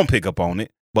 I don't pick up on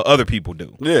it, but other people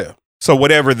do. Yeah. So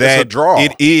whatever that draw.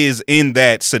 It is in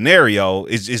that scenario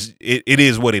it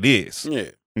is what it is. Yeah.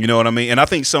 You know what I mean? And I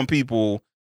think some people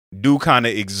do kind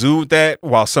of exude that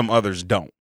while some others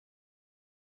don't.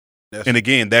 And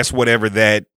again, that's whatever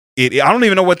that. I don't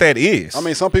even know what that is. I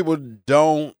mean, some people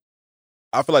don't.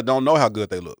 I feel like don't know how good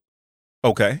they look.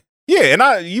 Okay. Yeah,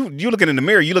 and you looking in the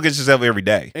mirror, you look at yourself every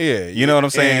day. Yeah, you know what I'm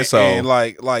saying. And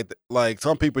like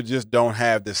some people just don't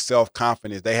have the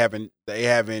self-confidence. They haven't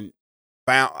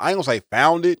found. I ain't gonna say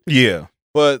found it. Yeah,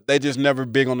 but they just never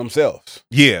big on themselves.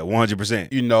 Yeah,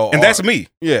 100%. You know, and that's me.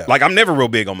 Yeah, like I'm never real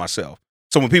big on myself.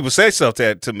 So when people say stuff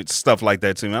like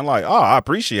that to me, I'm like, oh, I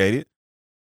appreciate it.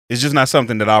 It's just not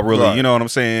something that I really, you know what I'm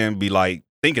saying, be like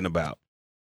thinking about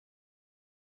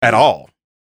at all.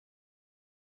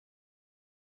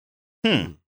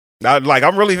 I'm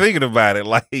really thinking about it.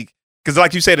 Like, Because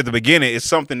like you said at the beginning, it's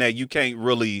something that you can't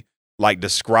really like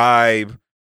describe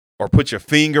or put your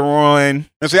finger on.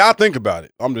 And see, I think about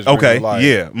it. I'm just okay. Like,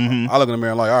 yeah. Mm-hmm. I look in the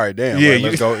mirror and like, all right, damn. Yeah, like,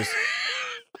 let's go. It's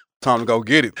time to go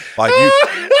get it. Like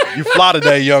you fly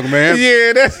today, young man.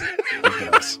 Yeah, that's. Look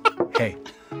at us. Hey,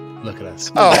 look at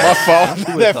us. Oh, my fault.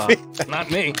 Who would have thought?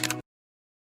 Not me.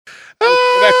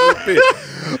 It actually fit.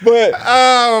 But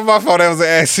my fault. That was an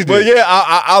accident. But yeah,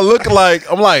 I look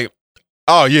like I'm like,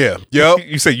 oh yeah, yep.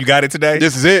 You said you got it today.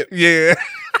 This is it. Yeah.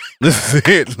 This is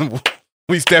it.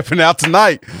 We stepping out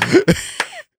tonight.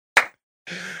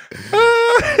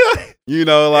 You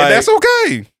know, like and that's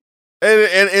okay.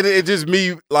 And it just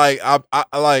me like I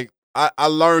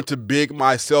learned to big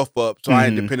myself up, so I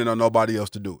ain't dependent on nobody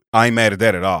else to do it. I ain't mad at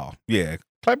that at all. Yeah.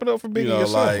 Clap it up for bigging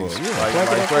yourself like, up. Yeah, like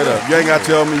straight up. You ain't got to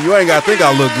tell me. You ain't got to think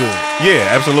I look good. Yeah,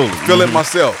 absolutely. Feel it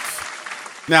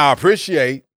myself. Now, I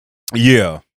appreciate.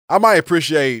 Yeah. I might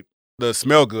appreciate the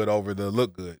smell good over the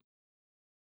look good.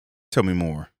 Tell me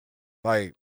more.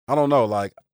 Like, I don't know.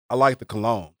 Like, I like the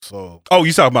cologne. So. Oh,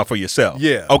 you talking about for yourself?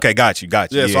 Yeah. Okay, got you.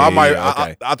 Yeah, so I might.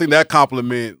 Okay. I think that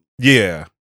compliment. Yeah.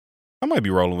 I might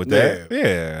be rolling with that.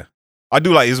 Yeah. I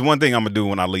do like, it's one thing I'm gonna do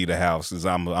when I leave the house is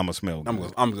I'm gonna smell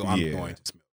good. I'm going to smell.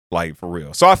 Like for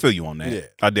real. So I feel you on that. Yeah.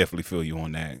 I definitely feel you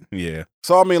on that. Yeah.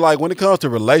 So I mean, like when it comes to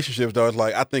relationships, though, it's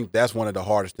like I think that's one of the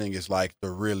hardest things is like to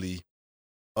really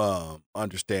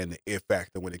understand the it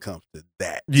factor when it comes to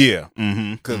that. Yeah.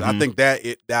 Mm-hmm. Because I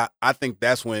think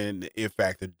that's when the it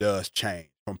factor does change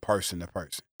from person to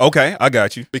person. Okay, I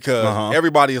got you. Because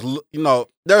everybody is,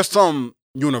 there's some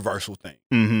universal thing.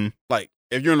 Mm-hmm. Like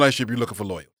if you're in a relationship, you're looking for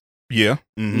loyalty. Yeah.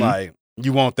 Mm-hmm. Like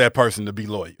you want that person to be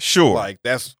loyal. Sure. Like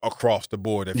that's across the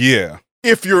board. If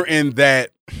you're in that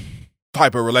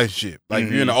type of relationship, like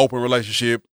if you're in an open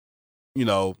relationship,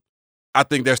 I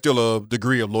think there's still a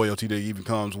degree of loyalty that even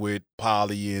comes with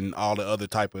poly and all the other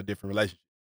type of different relationships.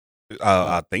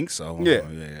 I think so. Yeah.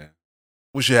 Yeah.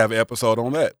 We should have an episode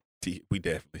on that. We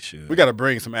definitely should. We got to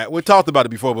bring some. We talked about it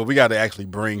before, but we got to actually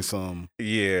bring some.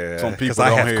 Yeah, some people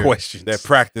I on have here questions that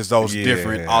practice those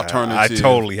different alternative. I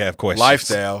totally have questions.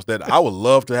 Lifestyles that I would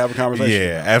love to have a conversation.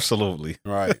 Yeah, about. Absolutely.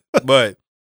 Right, but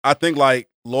I think like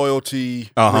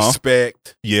loyalty,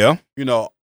 respect. Yeah,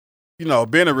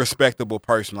 being a respectable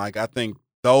person. Like I think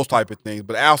those type of things.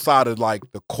 But outside of like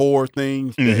the core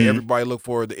things that everybody look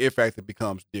for, the it factor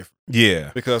becomes different. Yeah,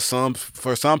 because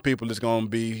for some people it's gonna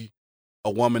be a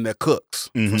woman that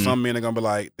cooks. For some men, they're gonna be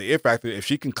like the it factor if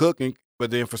she can cook, but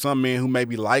then for some men who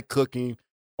maybe like cooking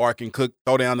or can cook,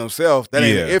 throw down themselves, that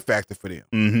ain't the it factor for them.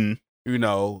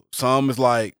 Mm-hmm. Some is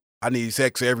like I need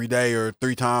sex every day or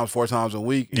 3 times, 4 times a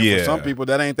week. And for some people,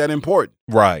 that ain't that important.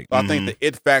 Right. So I think the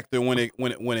it factor when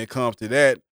it comes to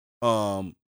that,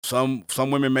 some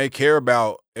women may care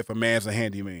about if a man's a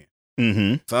handyman.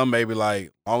 Some may be like,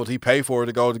 as long as he pay for it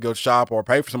to go shop or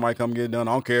pay for somebody to come get it done,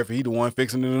 I don't care if he the one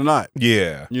fixing it or not.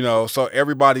 Yeah. So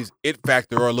everybody's it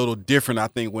factor are a little different, I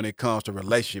think, when it comes to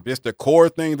relationship. It's the core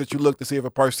things that you look to see if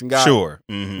a person got. Sure.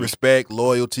 Respect,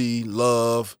 loyalty,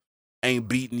 love, ain't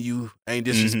beating you, ain't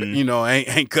disrespect,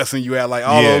 ain't cussing you out, like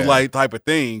all those like type of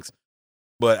things.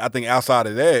 But I think outside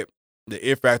of that, the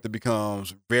it factor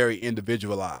becomes very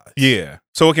individualized. Yeah.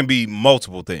 So it can be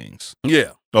multiple things.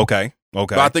 Yeah. Okay.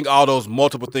 But I think all those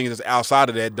multiple things that's outside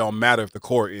of that don't matter if the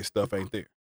core is stuff ain't there.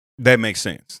 That makes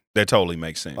sense. That totally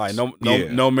makes sense. Like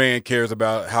no man cares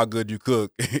about how good you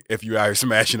cook if you out here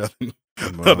smashing other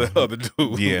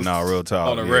dudes. Yeah, no, real talk.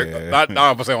 On the regular. Not I'm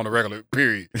gonna say on the regular,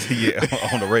 period. Yeah,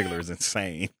 on the regular is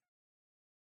insane.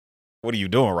 What are you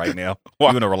doing right now? You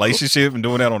in a relationship and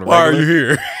doing that on the regular? Why are you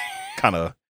here? Kind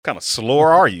of slow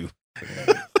are you?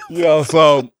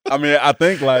 So I mean, I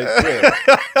think like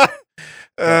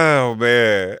oh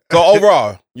man. So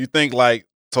overall, you think like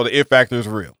the it factor is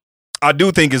real? I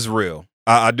do think it's real.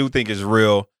 I do think it's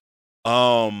real.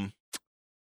 I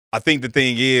think the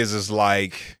thing is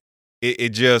like it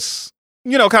just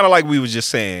kind of like we was just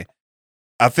saying.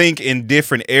 I think in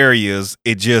different areas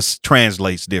it just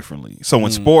translates differently. So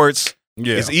in sports,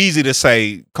 it's easy to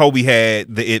say Kobe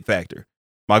had the it factor.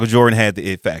 Michael Jordan had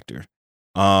the it factor.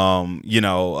 Curry,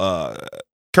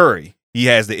 he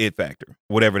has the it factor,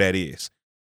 whatever that is.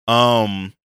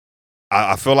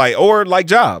 I feel like, or like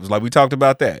jobs, like we talked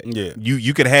about that. Yeah.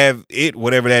 You could have it,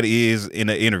 whatever that is, in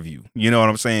an interview. You know what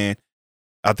I'm saying?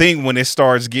 I think when it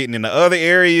starts getting into other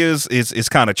areas, it's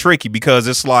kind of tricky because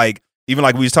it's like, even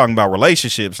like we was talking about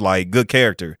relationships, like good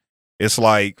character. It's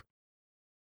like,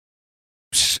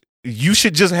 you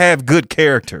should just have good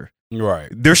character. Right.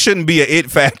 There shouldn't be an it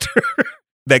factor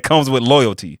that comes with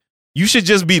loyalty. You should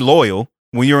just be loyal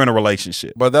when you're in a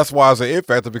relationship. But that's why it's an it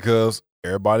factor because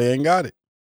everybody ain't got it.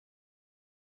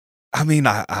 I mean,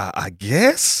 I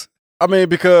guess. I mean,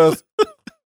 because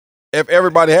if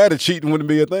everybody had it, cheating wouldn't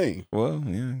be a thing. Well,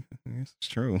 yeah, it's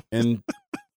true. And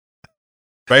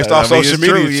based off social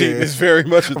media, cheating is very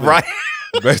much a thing. Right.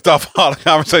 Based off all the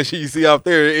conversation you see out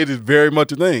there, it is very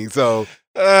much a thing. So,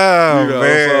 man,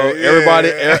 so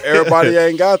everybody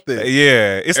ain't got that.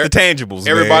 Yeah, it's the tangibles.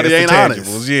 Everybody ain't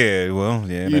honest. Yeah, well,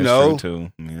 yeah, that's true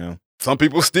too. Yeah, some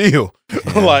people steal. So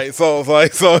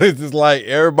it's just like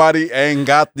everybody ain't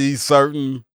got these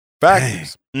certain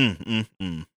factors.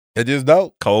 It just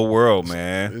don't. Cold world,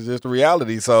 man. It's just the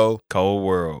reality. So cold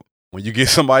world. When you get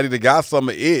somebody that got some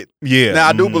of it, yeah. Now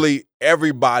I do believe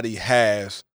everybody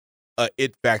has a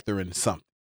it factor in something.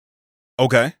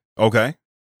 Okay.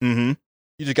 Mm-hmm.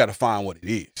 You just got to find what it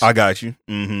is. I got you.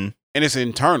 Mm-hmm. And it's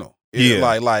internal. It's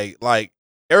like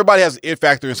everybody has an it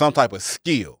factor in some type of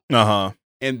skill. Uh-huh.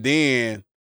 And then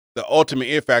the ultimate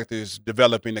it factor is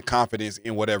developing the confidence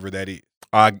in whatever that is.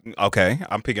 Okay.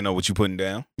 I'm picking up what you're putting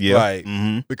down. Yeah. Right.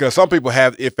 Mm-hmm. Because some people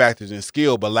have it factors in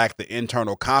skill, but lack the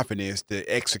internal confidence to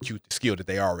execute the skill that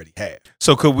they already have.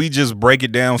 So could we just break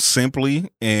it down simply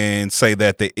and say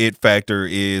that the it factor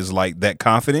is like that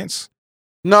confidence?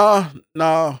 No,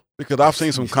 because I've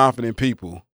seen some confident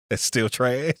people that's still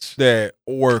trash that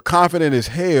were confident as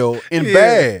hell and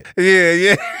bad.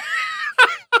 Yeah.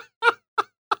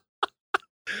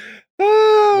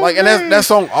 Like, and that's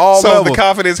on all levels. So the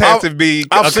confidence has to be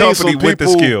accompanied with the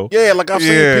skill. Yeah, like I've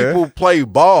seen people play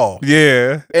ball.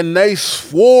 Yeah. And they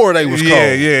swore they was cold.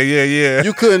 Yeah.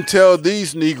 You couldn't tell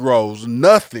these Negroes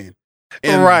nothing.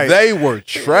 And they were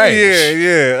trash.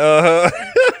 Yeah.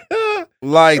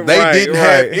 Like they didn't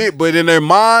have it, but in their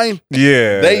mind, they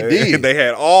did. They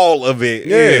had all of it.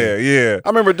 Yeah. I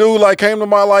remember a dude like came to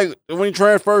my when he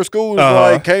transferred schools,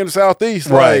 came to Southeast,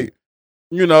 and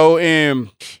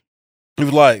he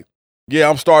was like, "Yeah,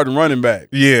 I'm starting running back."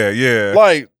 Yeah.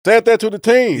 Like said that to the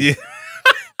team,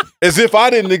 as if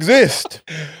I didn't exist.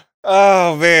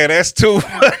 Oh man, that's too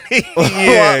funny.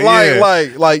 I'm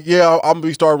gonna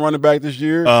be starting running back this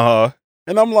year.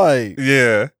 And I'm like,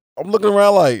 I'm looking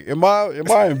around like, am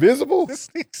I invisible? like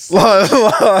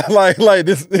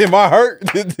this? Am I hurt?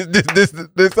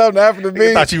 Did something happen to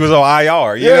me? I thought you was on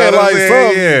IR. You know what I'm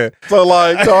saying? So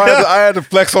I had to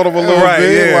flex on him a little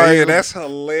bit. Yeah, that's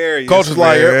hilarious. Coach was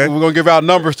like, we're gonna give out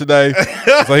numbers today.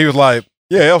 So he was like,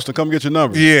 yeah, Elston, come get your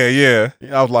numbers. Yeah.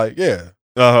 And I was like, yeah.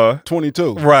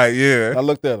 22. Right, yeah. I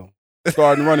looked at him,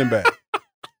 starting running back.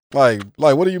 Like,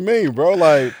 what do you mean, bro?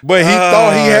 Like, but he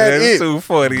thought he had that's it. Too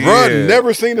funny. Bruh,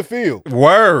 never seen the field.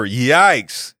 Word,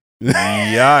 yikes.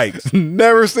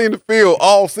 Never seen the field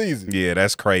all season. Yeah,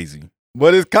 that's crazy.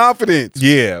 But his confidence.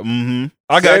 Yeah,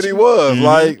 I got you. He was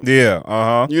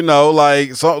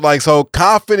so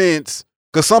confidence.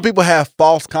 Because some people have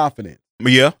false confidence.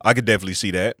 Yeah, I could definitely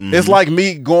see that. It's like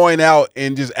me going out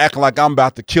and just acting like I'm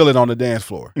about to kill it on the dance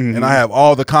floor. And I have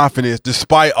all the confidence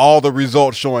despite all the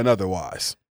results showing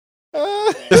otherwise.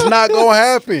 It's not gonna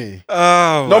happen.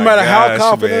 No matter how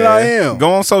confident I am.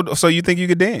 Go on. So you think you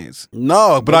could dance?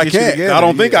 No, but I can't. I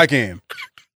don't think I can.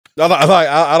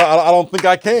 I don't think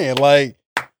I can. Like,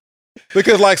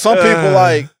 because like some people,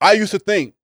 like I used to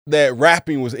think that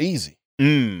rapping was easy.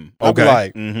 I'd be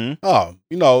like, I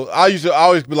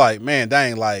always be like, man,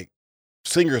 dang, like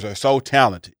singers are so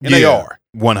talented, and they are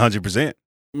 100%.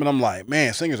 But I'm like,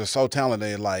 man, singers are so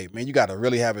talented. Like, man, you got to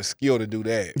really have a skill to do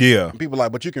that. Yeah. And people are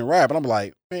like, but you can rap. And I'm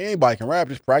like, man, anybody can rap.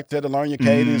 Just practice it to learn your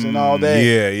cadence and all that.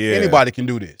 Yeah. Anybody can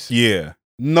do this. Yeah.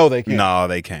 No, they can't. No,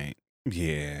 they can't.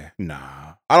 Yeah.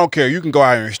 Nah. I don't care. You can go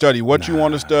out here and study what you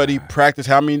want to study, practice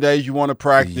how many days you want to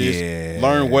practice,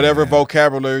 learn whatever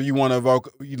vocabulary you want to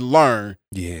learn.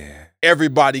 Yeah.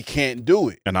 Everybody can't do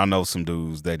it. And I know some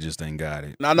dudes that just ain't got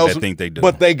it. And I know that think they do.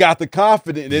 But they got the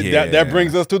confidence. That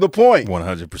brings us to the point.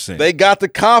 100%. They got the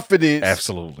confidence.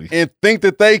 Absolutely. And think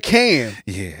that they can.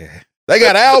 Yeah. They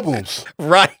got albums.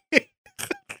 Right.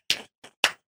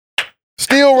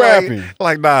 Still rapping.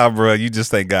 Like, nah, bro, you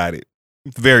just ain't got it.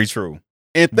 Very true.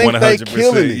 And think 100%. They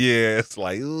killing it. Yeah, it's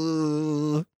like,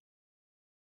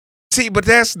 See, but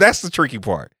that's the tricky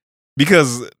part.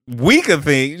 Because we could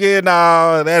think,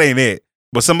 that ain't it.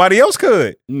 But somebody else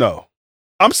could. No.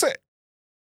 I'm saying,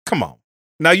 come on.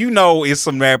 Now, it's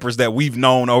some rappers that we've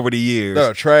known over the years.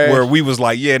 They're trash. Where we was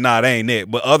like, that ain't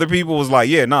it. But other people was like,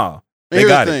 they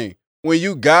got it. When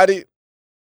you got it,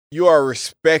 you are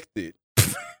respected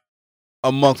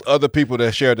amongst other people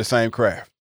that share the same craft.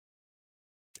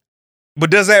 But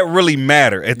does that really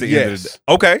matter at the end of the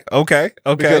day? Okay.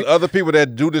 Because other people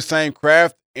that do the same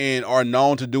craft and are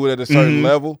known to do it at a certain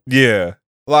level. Yeah.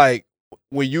 Like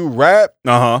when you rap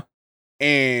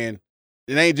and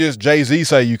it ain't just Jay-Z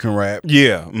say you can rap.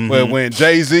 Yeah. But when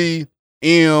Jay-Z,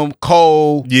 M,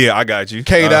 Cole, yeah, I got you.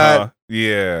 K-Dot,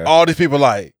 yeah, all these people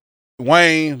like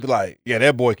Wayne, be like, yeah,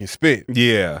 that boy can spit.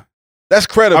 yeah. That's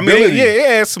credibility. I mean,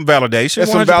 yeah, it's some validation.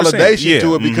 There's some 100%. validation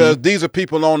to it because these are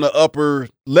people on the upper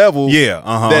level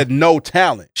that know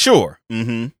talent. Sure.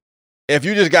 Mm-hmm. If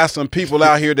you just got some people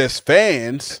out here that's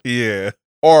fans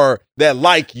or that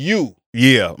like you,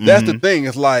 that's the thing.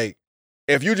 It's like,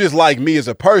 if you just like me as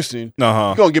a person,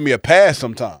 you're going to give me a pass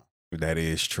sometime. That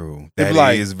is true.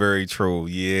 That is very true.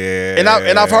 Yeah. And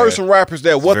I've heard some rappers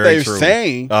that what they're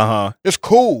saying is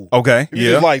cool. Okay.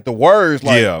 You just like the words.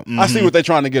 Like, I see what they're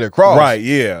trying to get across. Right.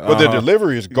 Yeah. But their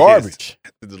delivery is garbage.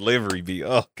 The delivery be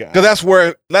God. Because that's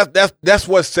where that's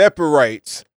what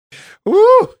separates.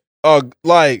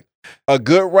 Like a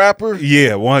good rapper.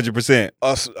 Yeah. 100%.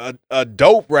 A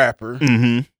dope rapper.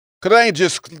 Mm-hmm. Because it ain't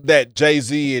just that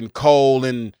Jay-Z and Cole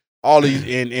and all these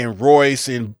and Royce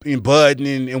and Bud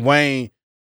and Wayne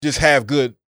just have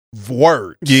good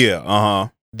words. Yeah,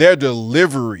 Their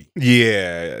delivery,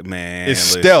 man, is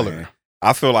stellar.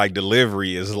 I feel like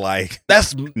delivery is like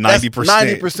that's 90%.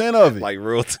 90% of it. Like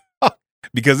real talk.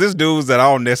 Because there's dudes that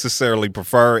I don't necessarily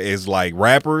prefer is like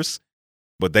rappers,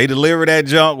 but they deliver that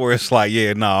junk where it's like,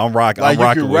 I'm rocking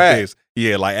with this.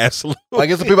 Yeah, like absolutely. Like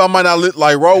it's the people I might not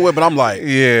like roll with, but I'm like,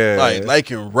 like they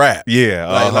can rap. Yeah,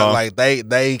 like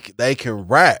they can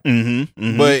rap.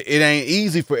 Mm-hmm. But it ain't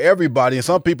easy for everybody. And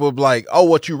some people be like, oh,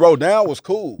 what you wrote down was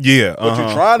cool. Yeah, what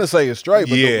you're trying to say is straight,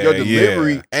 but your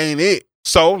delivery ain't it.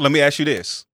 So let me ask you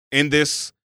this: in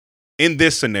this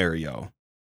scenario,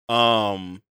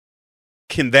 can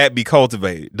that be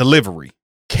cultivated? Delivery,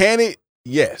 can it?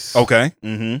 Yes. Okay.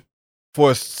 Mm-hmm.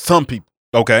 For some people.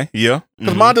 Okay, yeah.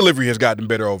 Because my delivery has gotten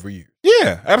better over years.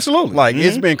 Yeah, absolutely. Like,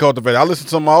 it's been cultivated. I listen to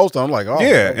some of my old stuff, I'm like, oh.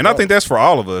 Yeah, and I think that's for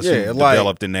all of us who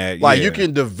developed in that. Like, you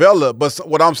can develop, but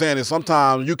what I'm saying is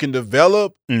sometimes you can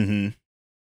develop,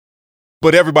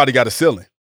 but everybody got a ceiling.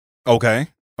 Okay.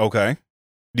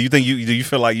 Do you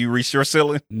feel like you reached your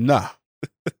ceiling? Nah.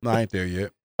 No, I ain't there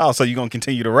yet. Oh, so you're going to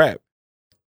continue to rap?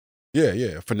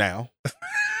 Yeah, for now.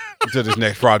 Until this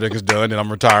next project is done and I'm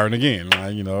retiring again.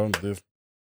 Like, this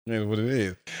is what it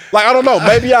is. Like, I don't know.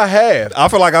 Maybe I have. I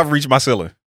feel like I've reached my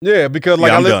ceiling. Yeah, because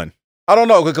like I'm done. I don't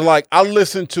know, because like I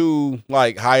listened to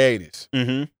like Hiatus,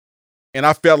 and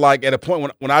I felt like at a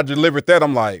point when I delivered that,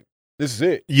 I'm like, this is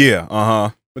it. Yeah.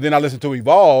 But then I listened to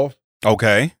Evolve.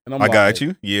 Okay. And I'm got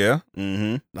you. Yeah.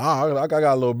 Mm-hmm. Nah, I got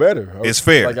a little better. It's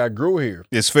fair. Like I grew here.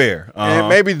 It's fair. And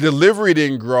maybe delivery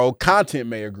didn't grow. Content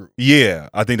may have grew. Yeah,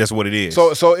 I think that's what it is.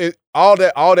 So all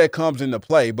that comes into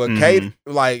play. But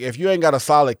like if you ain't got a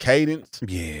solid cadence,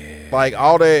 like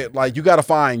all that, like you got to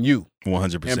find you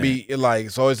 100%. and be like.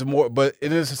 So it's more, but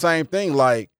it is the same thing.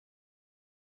 Like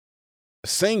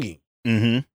singing,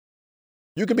 you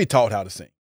can be taught how to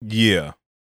sing. Yeah.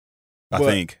 I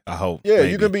hope. Yeah,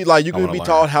 maybe. you can be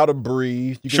taught how to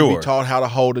breathe. You can be taught how to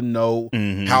hold a note,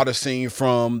 how to sing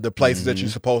from the places that you're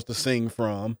supposed to sing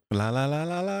from. La la la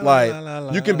la la.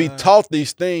 Like you can be taught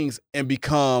these things and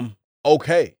become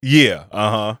okay.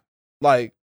 Yeah.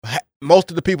 Like most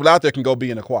of the people out there can go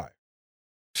be in a choir.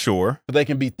 Sure. But they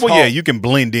can be taught. Well, yeah, you can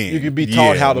blend in. You can be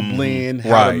taught how to blend,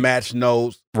 how to match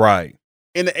notes. Right.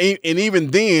 And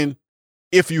even then,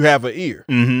 if you have an ear.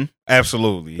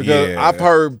 Absolutely. Because I've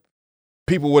heard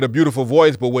people with a beautiful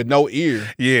voice but with no ear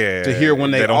to hear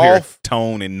when they don't off hear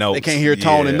tone and notes. They can't hear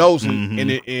tone and notes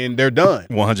and they're done.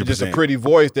 100%. Just a pretty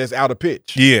voice that's out of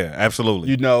pitch. Yeah,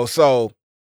 absolutely. So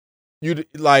you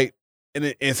like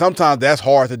and sometimes that's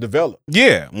hard to develop.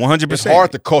 Yeah, 100%. It's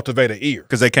hard to cultivate an ear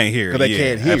because they can't hear. Because they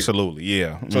can't hear. Absolutely,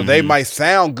 yeah. So they might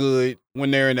sound good when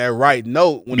they're in that right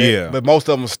note. But most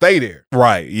of them stay there.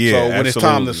 Right. Yeah. So when it's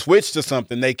time to switch to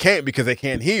something, they can't because they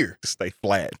can't hear. Stay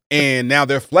flat. And now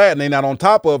they're flat and they're not on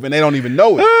top of it and they don't even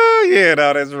know it. Oh yeah,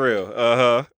 no, that's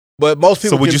real. But most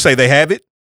people. So would you say they have it?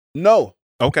 No.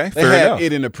 Okay. They have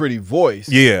it in a pretty voice.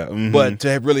 Yeah. But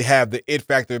to really have the it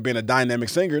factor of being a dynamic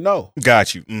singer, no.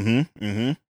 Got you.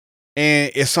 And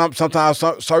it's sometimes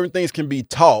certain things can be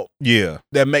taught. Yeah.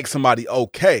 That make somebody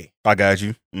okay. I got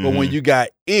you. But when you got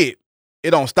it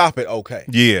don't stop at okay.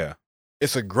 Yeah.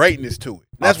 It's a greatness to it.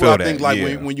 That's what I think. Like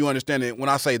when you understand it, when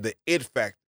I say the it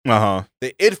factor,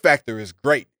 the it factor is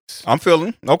greatness. I'm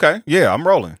feeling okay. Yeah, I'm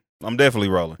rolling. I'm definitely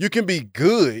rolling. You can be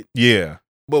good. Yeah.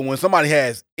 But when somebody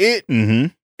has it,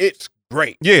 it's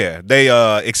great. Yeah, they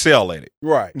excel at it.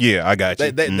 Right. Yeah, I got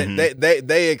you.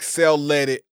 They excel at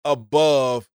it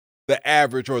above the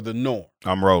average or the norm.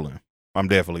 I'm rolling. I'm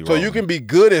definitely rolling. So you can be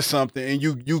good at something and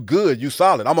you good, you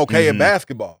solid. I'm okay at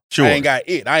basketball. Sure. I ain't got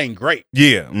it. I ain't great.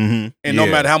 Yeah. And no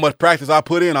matter how much practice I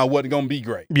put in, I wasn't gonna be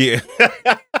great. Yeah.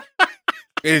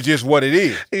 It's just what it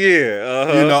is.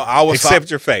 Yeah. You know, I was accept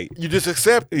your fate. You just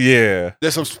accept it. Yeah.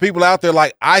 There's some people out there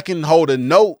like I can hold a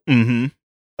note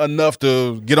enough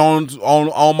to get on the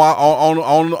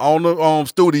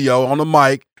studio on the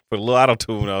mic. Put a little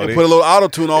auto-tune on it. Put a little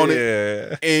auto-tune on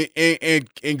it.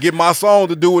 And get my song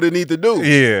to do what it needs to do.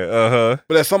 Yeah,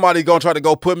 But if somebody gonna try to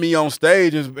go put me on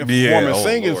stage and perform and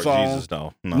singing Lord songs,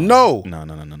 Jesus, no.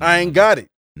 I ain't got it.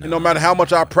 And no matter how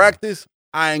much I practice,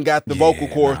 I ain't got the vocal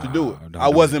cords to do it. I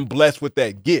wasn't blessed with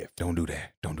that gift. Don't do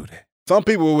that. Some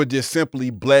people were just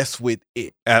simply blessed with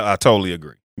it. I totally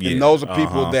agree. Yeah. And those are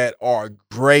people that are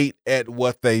great at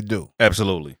what they do.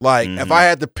 Absolutely. Like, if I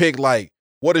had to pick, like,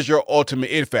 what is your ultimate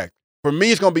it factor? For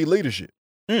me, it's going to be leadership.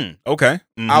 Okay.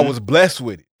 I was blessed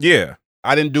with it. Yeah.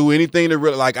 I didn't do anything to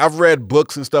really, like, I've read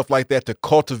books and stuff like that to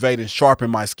cultivate and sharpen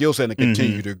my skill set and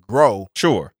continue to grow.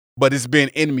 Sure. But it's been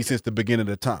in me since the beginning of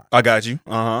the time. I got you.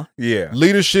 Yeah.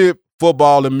 Leadership,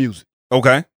 football, and music.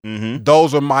 Okay.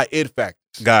 Those are my it factors.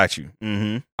 Got you.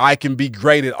 I can be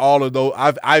great at all of those.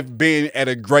 I've been at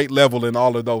a great level in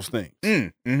all of those things.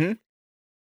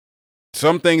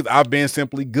 Some things I've been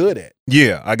simply good at.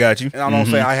 Yeah, I got you. And I don't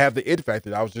say I have the it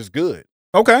factor. I was just good.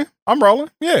 Okay, I'm rolling.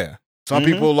 Yeah. Some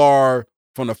people are,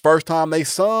 from the first time they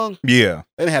sung, they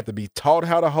didn't have to be taught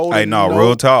how to hold it. Hey, no,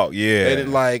 real talk. Yeah. They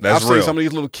didn't, like, that's I've real. seen some of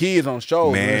these little kids on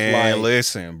shows. Man, and it's like,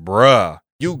 listen, bruh.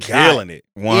 You killing it.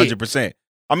 100%.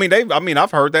 I mean,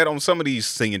 I've heard that on some of these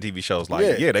singing TV shows.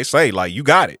 Like, they say, like, you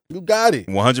got it. You got it.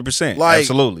 100%. Like,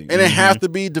 absolutely. And it has to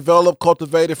be developed,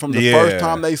 cultivated from the first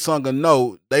time they sung a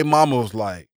note. They mama was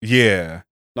like,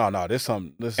 no, there's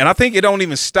something. And I think it don't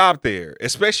even stop there,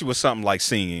 especially with something like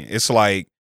singing. It's like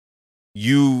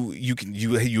you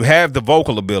have the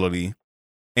vocal ability,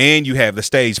 and you have the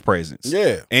stage presence,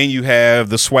 and you have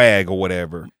the swag or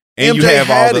whatever. And MJ you have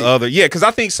all the it. other, because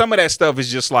I think some of that stuff is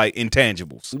just like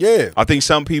intangibles. Yeah. I think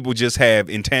some people just have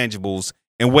intangibles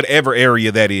in whatever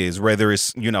area that is, whether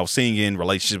it's, singing,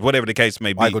 relationships, whatever the case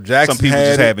may be. Michael Jackson some people had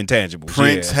just it. have intangibles.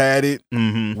 Prince had it.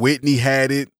 Whitney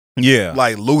had it. Yeah.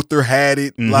 Like Luther had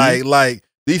it. Like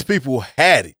these people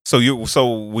had it. So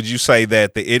would you say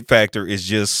that the it factor is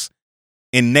just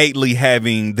innately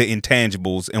having the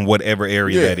intangibles in whatever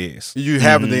area that is? You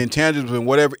having the intangibles in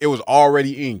whatever, it was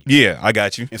already in you. Yeah, I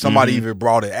got you. And somebody either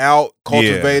brought it out,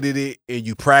 cultivated it, and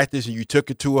you practiced and you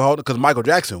took it to a whole, because Michael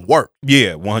Jackson worked.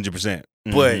 Yeah, 100%.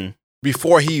 But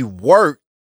before he worked,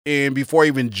 and before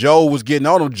even Joe was getting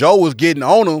on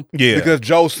him, because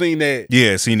Joe seen that.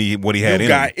 Yeah, seen what he had in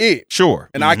got him. it. Sure.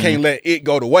 And I can't let it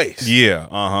go to waste. Yeah,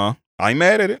 I ain't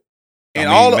mad at it. And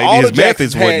I mean, all his the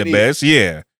methods Jacksons wasn't the best.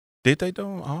 Yeah. Did they do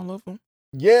all of them?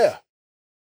 Yeah.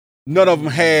 None of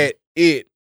them had it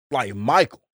like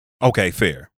Michael. Okay,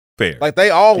 fair. Like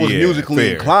they all was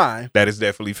musically inclined. That is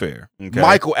definitely fair. Okay.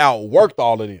 Michael outworked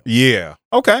all of them. Yeah.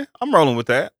 Okay. I'm rolling with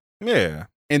that. Yeah.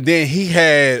 And then he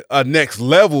had a next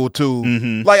level to,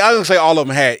 like, I don't say all of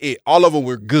them had it. All of them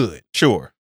were good.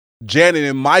 Sure. Janet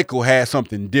and Michael had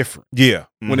something different. Yeah.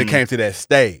 When it came to that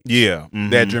stage. Yeah.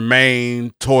 That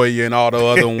Jermaine, Toya, and all the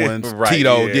other ones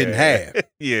Tito didn't have.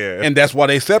 Yeah. And that's why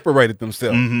they separated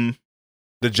themselves.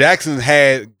 The Jacksons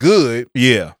had good.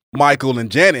 Yeah. Michael and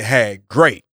Janet had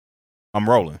great. I'm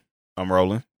rolling.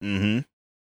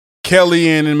 Kelly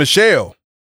and Michelle.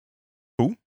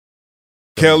 Who?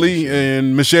 Kelly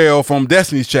and Michelle from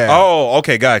Destiny's Child. Oh,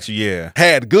 okay, got you. Yeah.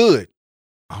 Had good.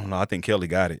 I don't know. I think Kelly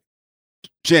got it.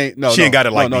 She ain't got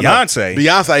it like Beyonce. No.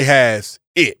 Beyonce has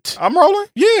it. I'm rolling.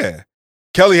 Yeah.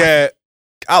 Kelly had.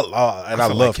 I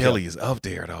love like Kelly is up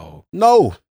there though.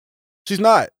 No, she's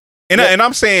not. And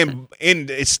I'm saying in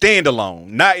standalone,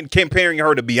 not in comparing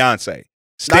her to Beyonce.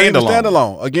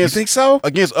 Standalone. Against, you think so?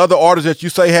 Against other artists that you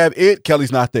say have it,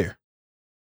 Kelly's not there.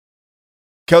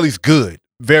 Kelly's good.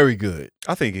 Very good.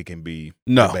 I think it can be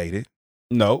debated.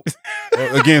 No.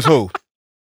 Against who?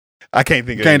 I can't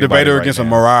think of You can't debate her right against now. a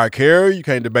Mariah Carey. You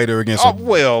can't debate her against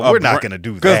we're not going to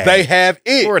do that. Because they have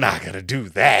it. We're not going to do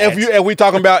that. If we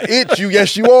talking about it,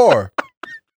 yes, you are.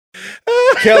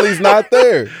 Kelly's not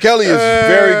there. Kelly is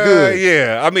very good.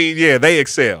 Yeah. I mean, they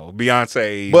excel.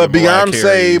 Beyonce. But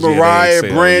Beyonce, Mariah,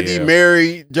 Brandy,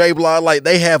 Mary, J. Blige, like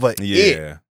they have a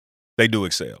it. They do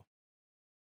excel.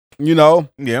 You know?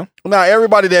 Yeah. Now,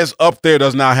 everybody that's up there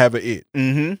does not have an it.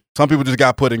 Mm-hmm. Some people just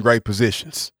got put in great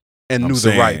positions and knew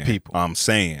the right people. I'm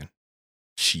saying.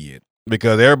 Shit.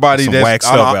 Because everybody some that's whack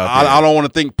stuff out there. I don't want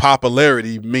to think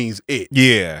popularity means it.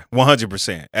 Yeah,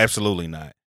 100%. Absolutely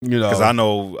not. You know, because I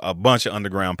know a bunch of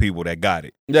underground people that got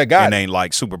it. Yeah, and ain't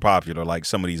like super popular like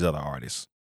some of these other artists.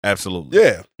 Absolutely.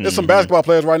 Yeah. There's some basketball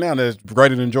players right now that's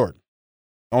greater than Jordan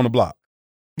on the block.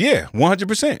 Yeah,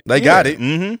 100%. They got it.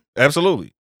 Mm-hmm.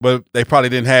 Absolutely. but they probably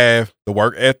didn't have the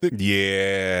work ethic.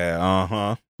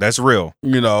 Yeah, that's real.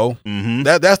 You know,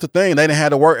 that's the thing. They didn't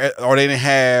have the work, or they didn't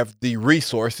have the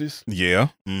resources. Yeah.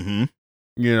 You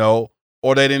know,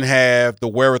 or they didn't have the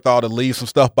wherewithal to leave some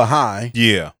stuff behind.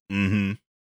 Yeah.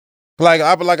 Like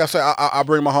I said, I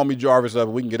bring my homie Jarvis up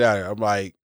and we can get out of here. I'm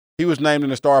like, he was named in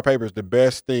the Star Papers the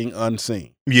best thing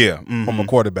unseen. Yeah. From a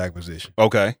quarterback position.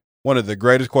 Okay. One of the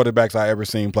greatest quarterbacks I ever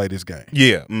seen play this game.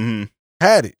 Yeah.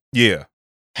 Had it. Yeah.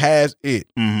 Has it.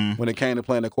 When it came to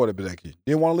playing the quarterback.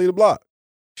 Didn't want to lead the block.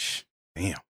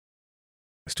 Damn.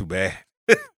 That's too bad.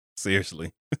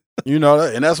 Seriously. You know,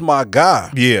 and that's my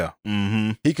guy. Yeah.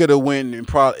 He could have went and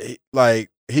probably, like,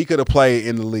 he could have played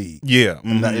in the league. Yeah.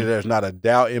 There's not a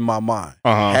doubt in my mind.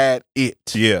 Had it.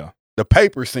 Yeah. The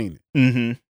paper seen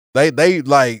it.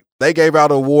 They gave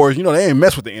out awards. You know, they didn't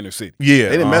mess with the inner city. Yeah.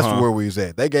 They didn't mess with where we was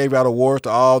at. They gave out awards to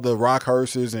all the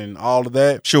Rockhursts and all of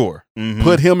that. Sure.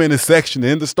 Put him in a section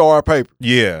in the Star Paper.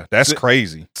 Yeah, that's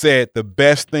crazy. Said the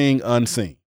best thing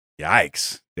unseen.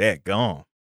 Yikes. That gone.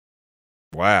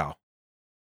 Wow.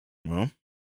 Well,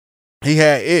 he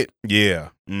had it. Yeah.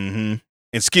 And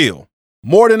skill.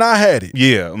 More than I had it.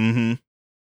 Yeah.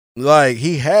 Like,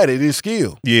 he had it in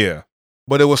skill. Yeah.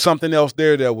 But there was something else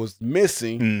there that was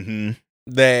missing.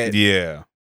 That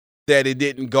it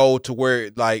didn't go to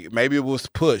where, like, maybe it was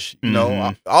push. You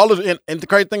know, and the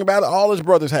crazy thing about it, all his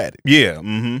brothers had it.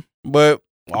 Yeah. But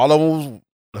all of them was,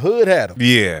 the hood had them.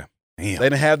 Yeah. Damn. They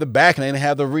didn't have the back, and they didn't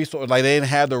have the resource. Like, they didn't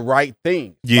have the right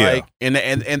thing. Yeah. Like, and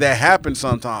that happens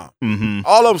sometimes.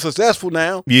 All of them successful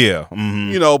now. Yeah.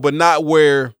 You know, but not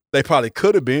where they probably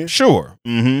could have been. Sure.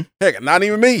 Heck, not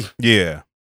even me. Yeah.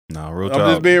 No, real talk.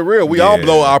 I'm just being real. We all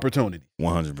blow opportunity.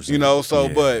 100%. You know, so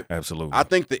but absolutely. I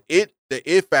think the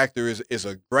it factor is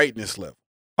a greatness level.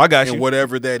 I got you. And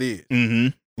whatever that is.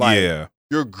 Like,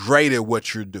 you're great at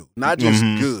what you do, not just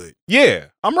good. Yeah,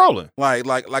 I'm rolling.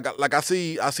 Like I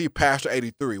see Pastor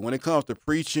 83. When it comes to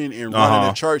preaching and running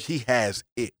the church, he has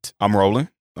it. I'm rolling.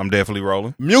 I'm definitely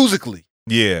rolling. Musically.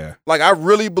 Yeah. Like, I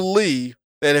really believe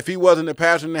that if he wasn't a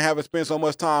pastor and haven't spent so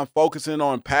much time focusing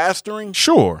on pastoring,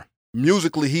 sure,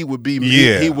 musically he would be.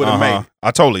 Yeah, he would have made it.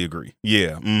 I totally agree.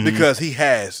 Yeah, because he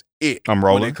has it. I'm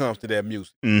rolling when it comes to that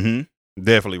music.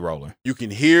 Definitely rolling. You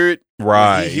can hear it.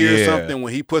 Right. When he hears something,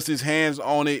 when he puts his hands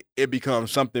on it, it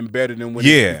becomes something better than when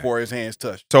before his hands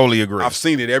touch. Totally agree. I've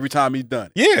seen it every time he's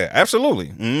done it. Yeah, absolutely.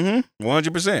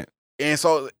 100%. And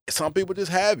so some people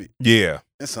just have it. Yeah.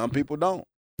 And some people don't.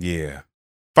 Yeah.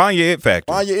 Find your it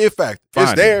factor. Find your it factor.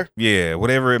 It's there. Yeah,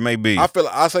 whatever it may be. I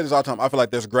say this all the time. I feel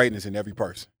like there's greatness in every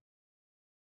person.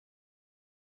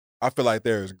 I feel like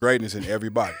there is greatness in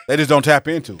everybody. They just don't tap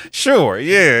into it. Sure.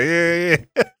 Yeah.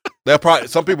 They'll probably,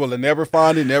 some people will never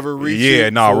find it, never reach it. Yeah,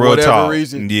 no, for real whatever talk.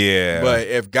 reason. Yeah. But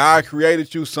if God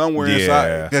created you somewhere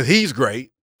inside, because he's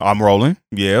great. I'm rolling.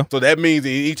 Yeah. So that means that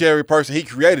each and every person he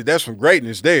created, there's some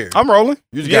greatness there. I'm rolling.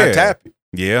 You just got to tap it.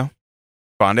 Yeah.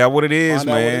 Find out what it is,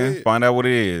 man. Find out what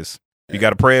it is. You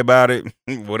got to pray about it,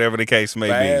 whatever the case may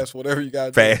be. Fast, whatever you got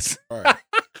to do. Fast. All right.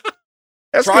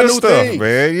 That's Try good new stuff, things.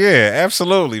 man. Yeah,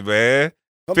 absolutely, man.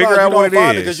 Sometimes figure out what it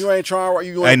is. Because you ain't trying.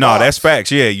 You hey, no, that's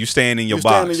facts. Yeah, you staying in your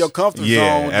box. Staying in your comfort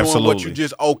zone, absolutely. doing what you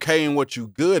just okay and what you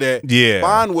good at. Yeah.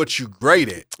 Find what you great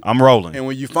at. I'm rolling. And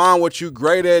when you find what you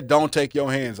great at, don't take your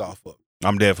hands off of it.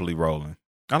 I'm definitely rolling.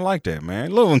 I like that,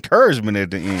 man. A little encouragement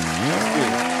at the end.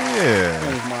 Yeah.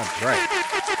 That was my drink.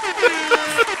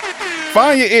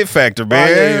 Find your it factor,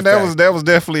 man. That was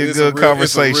definitely a good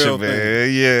conversation,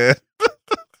 man. Yeah.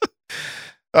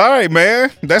 All right,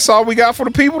 man. That's all we got for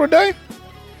the people today.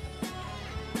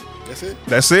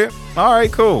 That's it. All right,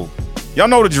 cool. Y'all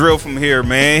know the drill from here,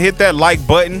 man. Hit that like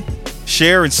button,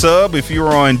 share and sub if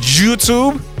you're on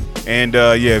YouTube. And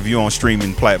if you're on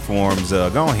streaming platforms,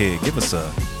 go ahead, give us a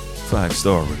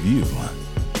 5-star review.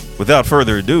 Without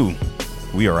further ado,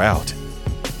 we are out.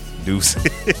 Deuces.